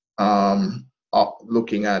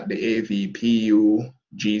looking at the AVPU,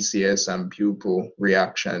 GCS, and pupil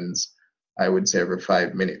reactions, I would say every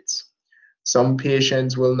 5 minutes. Some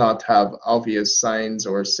patients will not have obvious signs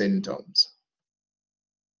or symptoms.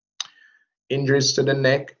 Injuries to the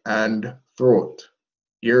neck and throat.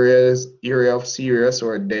 Area of serious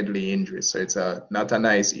or deadly injury. So it's not a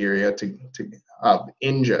nice area to have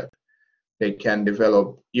injured. They can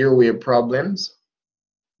develop airway problems.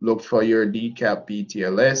 Look for your decap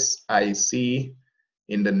BTLS, IC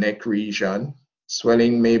in the neck region.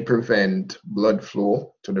 Swelling may prevent blood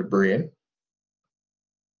flow to the brain.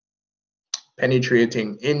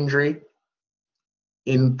 Penetrating injury,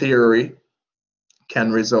 in theory,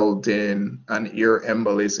 can result in an ear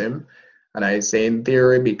embolism. And I say in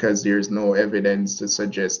theory because there's no evidence to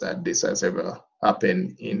suggest that this has ever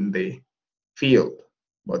happened in the field.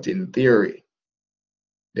 But in theory,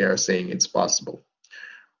 they are saying it's possible.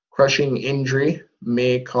 Crushing injury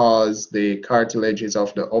may cause the cartilages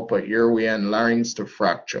of the upper airway and larynx to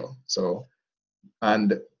fracture.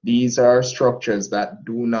 And these are structures that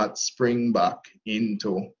do not spring back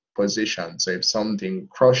into position. So if something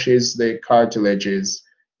crushes the cartilages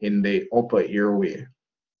in the upper airway,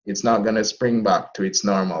 it's not going to spring back to its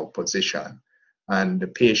normal position. And the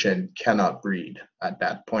patient cannot breathe at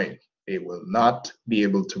that point. They will not be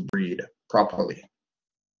able to breathe properly.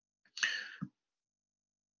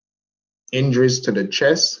 Injuries to the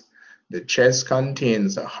chest. The chest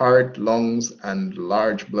contains the heart, lungs, and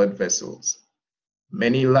large blood vessels.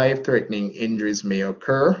 Many life-threatening injuries may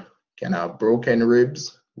occur, can have broken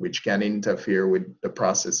ribs, which can interfere with the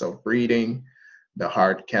process of breathing. The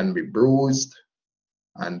heart can be bruised,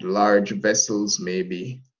 and large vessels may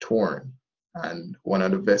be torn. And one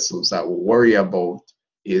of the vessels that we worry about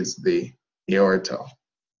is the aorta.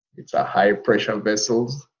 It's a high-pressure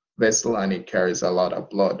vessel, and it carries a lot of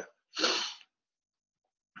blood.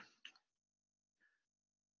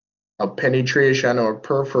 A penetration or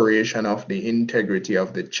perforation of the integrity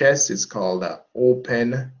of the chest is called an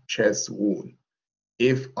open chest wound.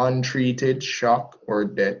 If untreated, shock or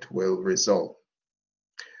death will result.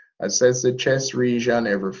 Assess the chest region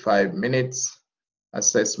every 5 minutes.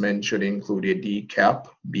 Assessment should include a decap,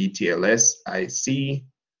 BTLS, IC,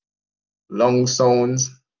 lung sounds,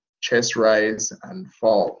 chest rise, and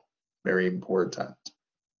fall. Very important.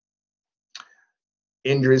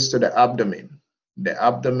 Injuries to the abdomen. The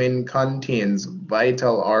abdomen contains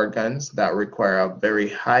vital organs that require a very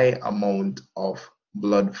high amount of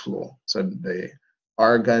blood flow. So the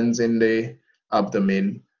organs in the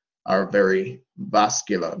abdomen are very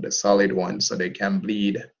vascular, the solid ones, so they can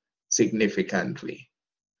bleed significantly,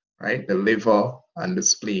 right? The liver and the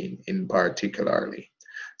spleen in particularly.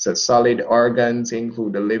 So solid organs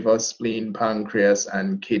include the liver, spleen, pancreas,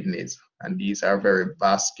 and kidneys. And these are very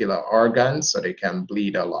vascular organs, so they can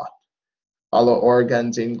bleed a lot. Hollow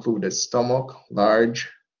organs include the stomach, large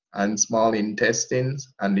and small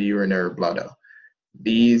intestines, and the urinary bladder.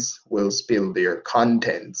 These will spill their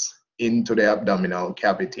contents into the abdominal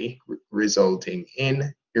cavity, resulting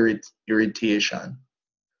in irritation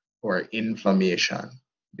or inflammation.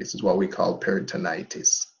 This is what we call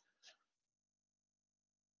peritonitis.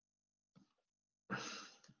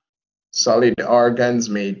 Solid organs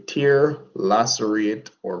may tear, lacerate,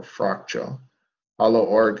 or fracture. Hollow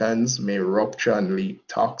organs may rupture and leak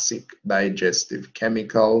toxic digestive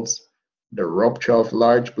chemicals. The rupture of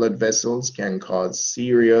large blood vessels can cause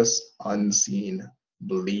serious unseen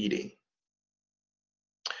bleeding.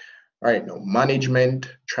 All right, now management,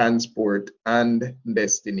 transport, and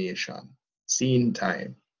destination. Scene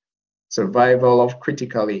time. Survival of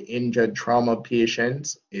critically injured trauma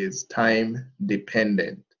patients is time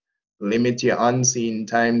dependent. Limit your on-scene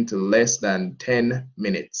time to less than 10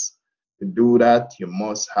 minutes. To do that, you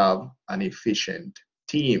must have an efficient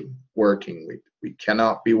team working with. We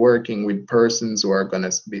cannot be working with persons who are going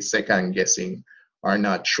to be second guessing or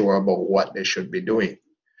not sure about what they should be doing.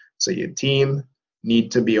 So your team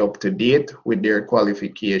need to be up to date with their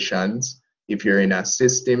qualifications. If you're in a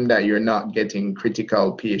system that you're not getting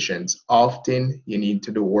critical patients often, you need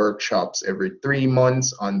to do workshops every 3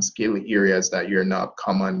 months on skill areas that you're not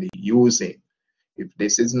commonly using. If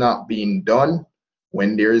this is not being done,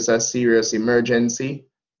 when there is a serious emergency,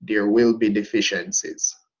 there will be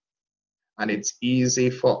deficiencies. And it's easy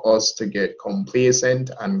for us to get complacent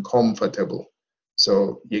and comfortable.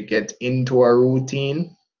 So you get into a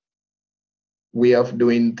routine way of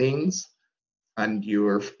doing things, and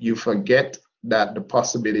you forget that the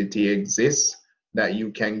possibility exists that you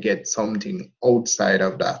can get something outside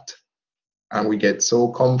of that. And we get so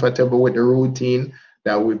comfortable with the routine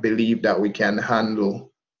that we believe that we can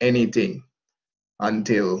handle anything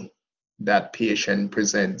until that patient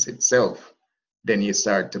presents itself. Then you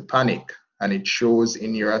start to panic, and it shows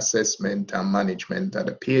in your assessment and management of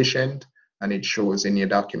the patient, and it shows in your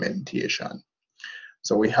documentation.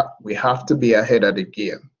 So we have to be ahead of the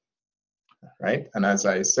game, right? And as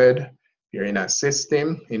I said, you're in a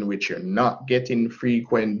system in which you're not getting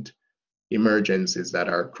frequent emergencies that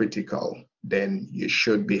are critical, then you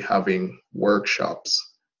should be having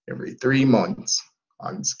workshops every 3 months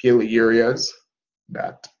on skill areas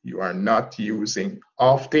that you are not using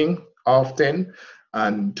often,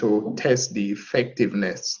 and to test the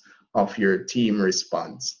effectiveness of your team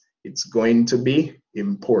response. It's going to be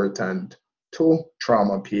important to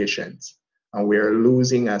trauma patients, and we are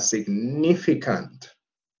losing a significant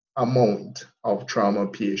amount of trauma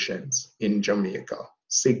patients in Jamaica.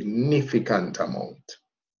 Significant amount.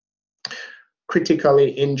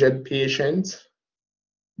 Critically injured patients,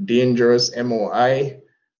 dangerous MOI,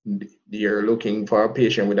 you're looking for a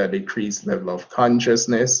patient with a decreased level of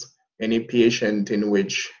consciousness, any patient in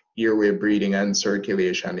which airway, breathing, and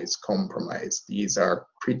circulation is compromised. These are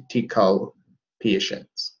critical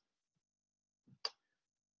patients.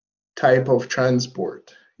 Type of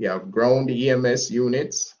transport. You have ground EMS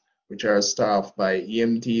units, which are staffed by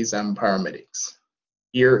EMTs and paramedics.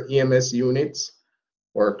 Air EMS units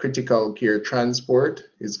or critical care transport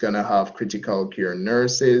is going to have critical care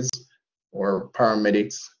nurses or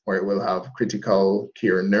paramedics, or it will have critical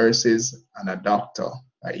care nurses and a doctor,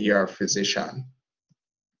 a ER physician,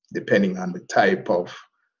 depending on the type of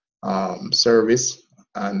service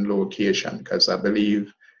and location, because I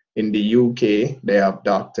believe in the UK they have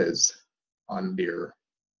doctors on their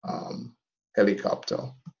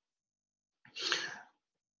helicopter.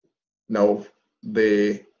 Now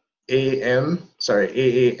the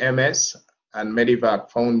AAMS and Medivac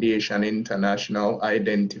Foundation International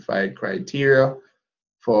identified criteria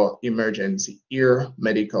for emergency air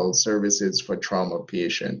medical services for trauma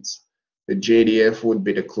patients. The JDF would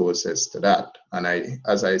be the closest to that. And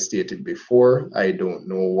as I stated before, I don't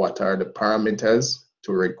know what are the parameters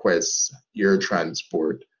to request air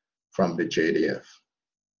transport from the JDF.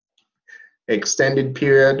 Extended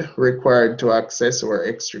period required to access or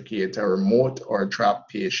extricate a remote or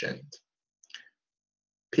trapped patient.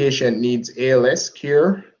 Patient needs ALS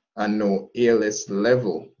care and no ALS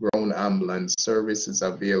level ground ambulance services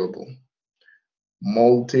available.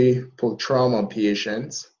 Multiple trauma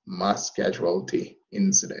patients, mass casualty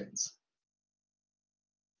incidents.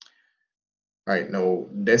 Right now,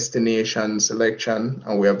 destination selection,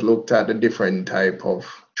 and we have looked at the different type of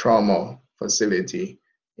trauma facility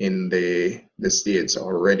in the States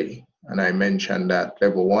already. And I mentioned that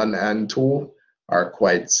level 1 and 2 are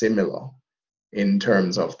quite similar in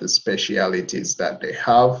terms of the specialities that they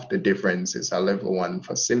have. The difference is a level 1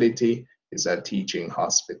 facility is a teaching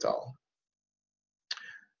hospital.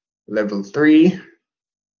 Level 3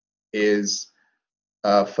 is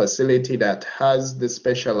a facility that has the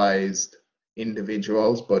specialized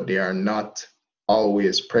individuals, but they are not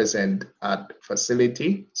always present at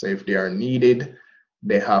facility. So if they are needed,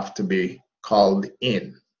 they have to be called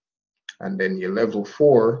in. And then your level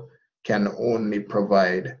 4 can only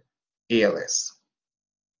provide ALS.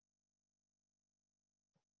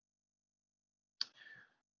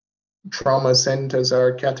 Trauma centers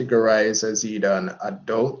are categorized as either an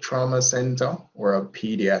adult trauma center or a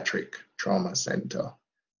pediatric trauma center.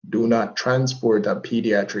 Do not transport a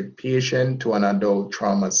pediatric patient to an adult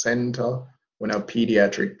trauma center when a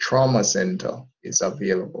pediatric trauma center is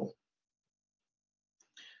available.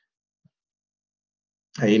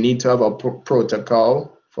 And you need to have a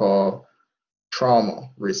protocol for trauma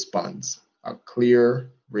response, a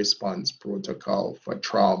clear response protocol for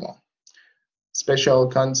trauma. Special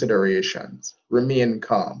considerations, remain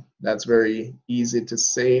calm. That's very easy to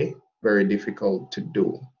say, very difficult to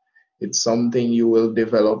do. It's something you will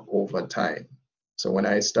develop over time. So when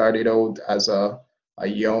I started out as a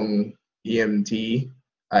young EMT,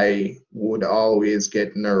 I would always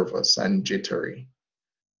get nervous and jittery.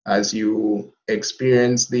 As you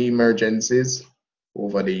experience the emergencies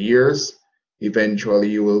over the years, eventually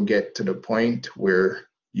you will get to the point where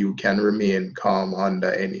you can remain calm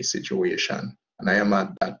under any situation. And I am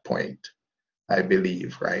at that point, I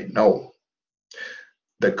believe, right now.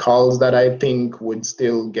 The calls that I think would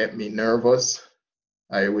still get me nervous,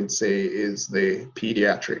 I would say, is the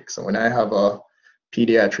pediatric. So when I have a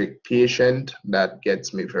pediatric patient, that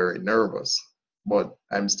gets me very nervous, but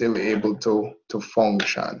I'm still able to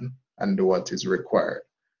function and do what is required.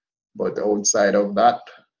 But outside of that,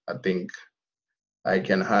 I think I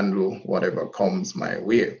can handle whatever comes my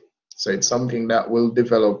way. So it's something that will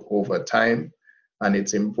develop over time, and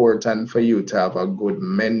it's important for you to have a good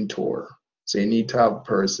mentor. So you need to have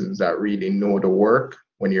persons that really know the work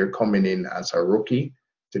when you're coming in as a rookie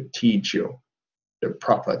to teach you the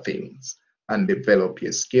proper things and develop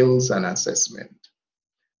your skills and assessment.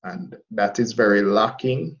 And that is very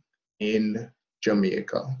lacking in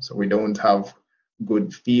Jamaica. So we don't have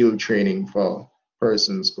good field training for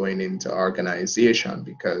persons going into organization,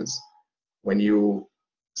 because when you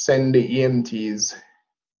send the EMTs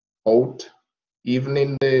out even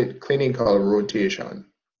in the clinical rotation.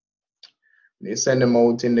 They send them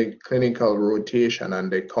out in the clinical rotation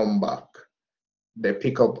and they come back. They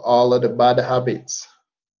pick up all of the bad habits,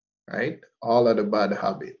 right? All of the bad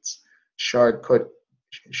habits. Shortcuts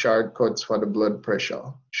for the blood pressure,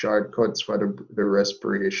 shortcuts for the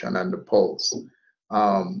respiration and the pulse.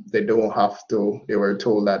 They were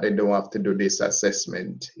told that they don't have to do this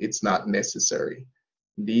assessment. It's not necessary.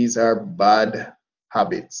 These are bad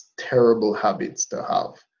habits, terrible habits to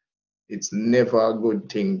have. It's never a good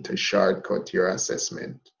thing to shortcut your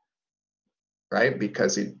assessment, right?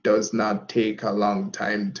 Because it does not take a long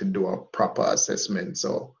time to do a proper assessment.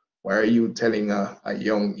 So why are you telling a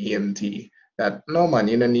young EMT that, no man,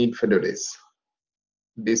 you don't need to do this?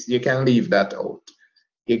 You can leave that out.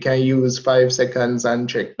 You can use 5 seconds and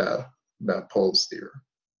check the pulse there.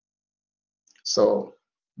 So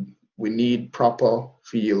we need proper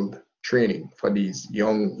field training for these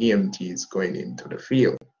young EMTs going into the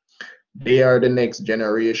field. They are the next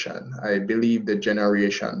generation. I believe the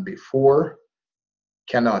generation before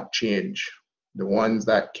cannot change. The ones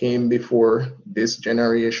that came before this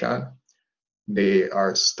generation, they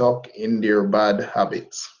are stuck in their bad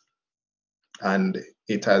habits. And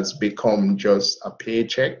it has become just a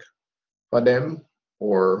paycheck for them,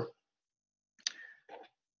 or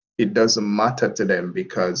it doesn't matter to them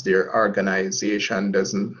because their organization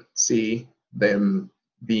doesn't see them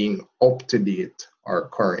being up to date or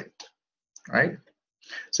current, right?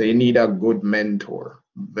 So you need a good mentor,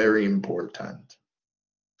 very important.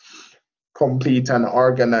 Complete an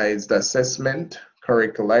organized assessment,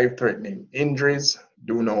 correct life-threatening injuries,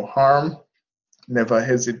 do no harm, never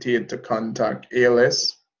hesitate to contact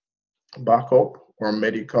ALS, backup, or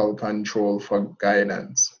medical control for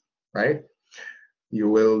guidance, right? You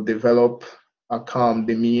will develop a calm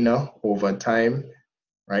demeanor over time,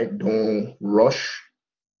 right? Don't rush,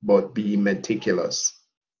 but be meticulous.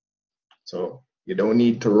 So you don't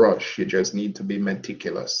need to rush, you just need to be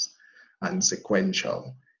meticulous and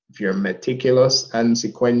sequential. If you're meticulous and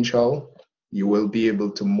sequential, you will be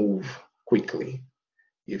able to move quickly.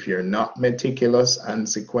 If you're not meticulous and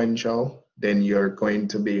sequential, then you're going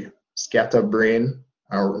to be scatterbrained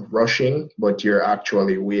or rushing, but you're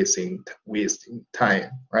actually wasting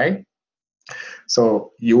time, right?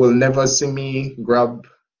 So you will never see me grabbing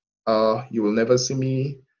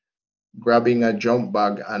a jump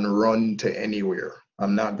bag and run to anywhere.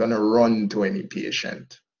 I'm not gonna run to any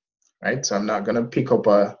patient, right? So I'm not gonna pick up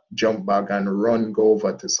a jump bag and go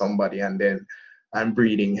over to somebody and then I'm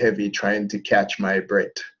breathing heavy trying to catch my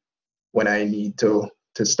breath when I need to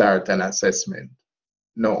start an assessment.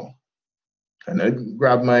 No, I'm gonna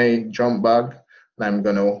grab my jump bag and I'm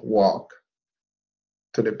gonna walk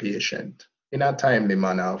to the patient in a timely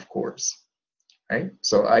manner, of course, right?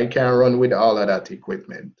 So I can run with all of that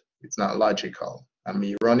equipment. It's not logical. And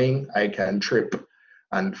me running, I can trip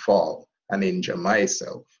and fall and injure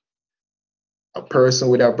myself. A person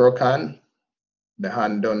with a broken hand, the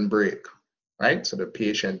hand don't break, right? So the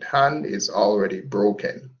patient hand is already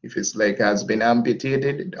broken. If his leg has been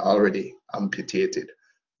amputated, it's already amputated.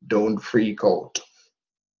 Don't freak out.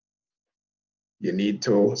 You need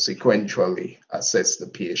to sequentially assess the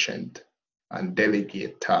patient and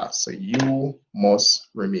delegate tasks. So you must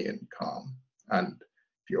remain calm. And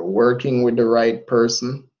if you're working with the right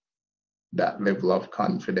person, that level of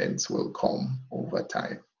confidence will come over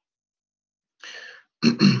time.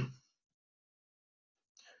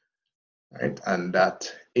 Right? And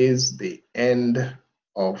that is the end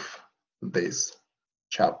of this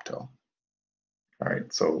chapter. All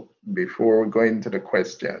right, so before we go into the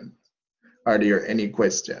question, are there any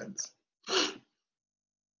questions?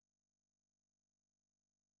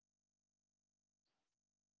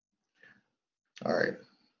 All right,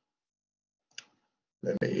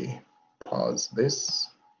 let me pause this.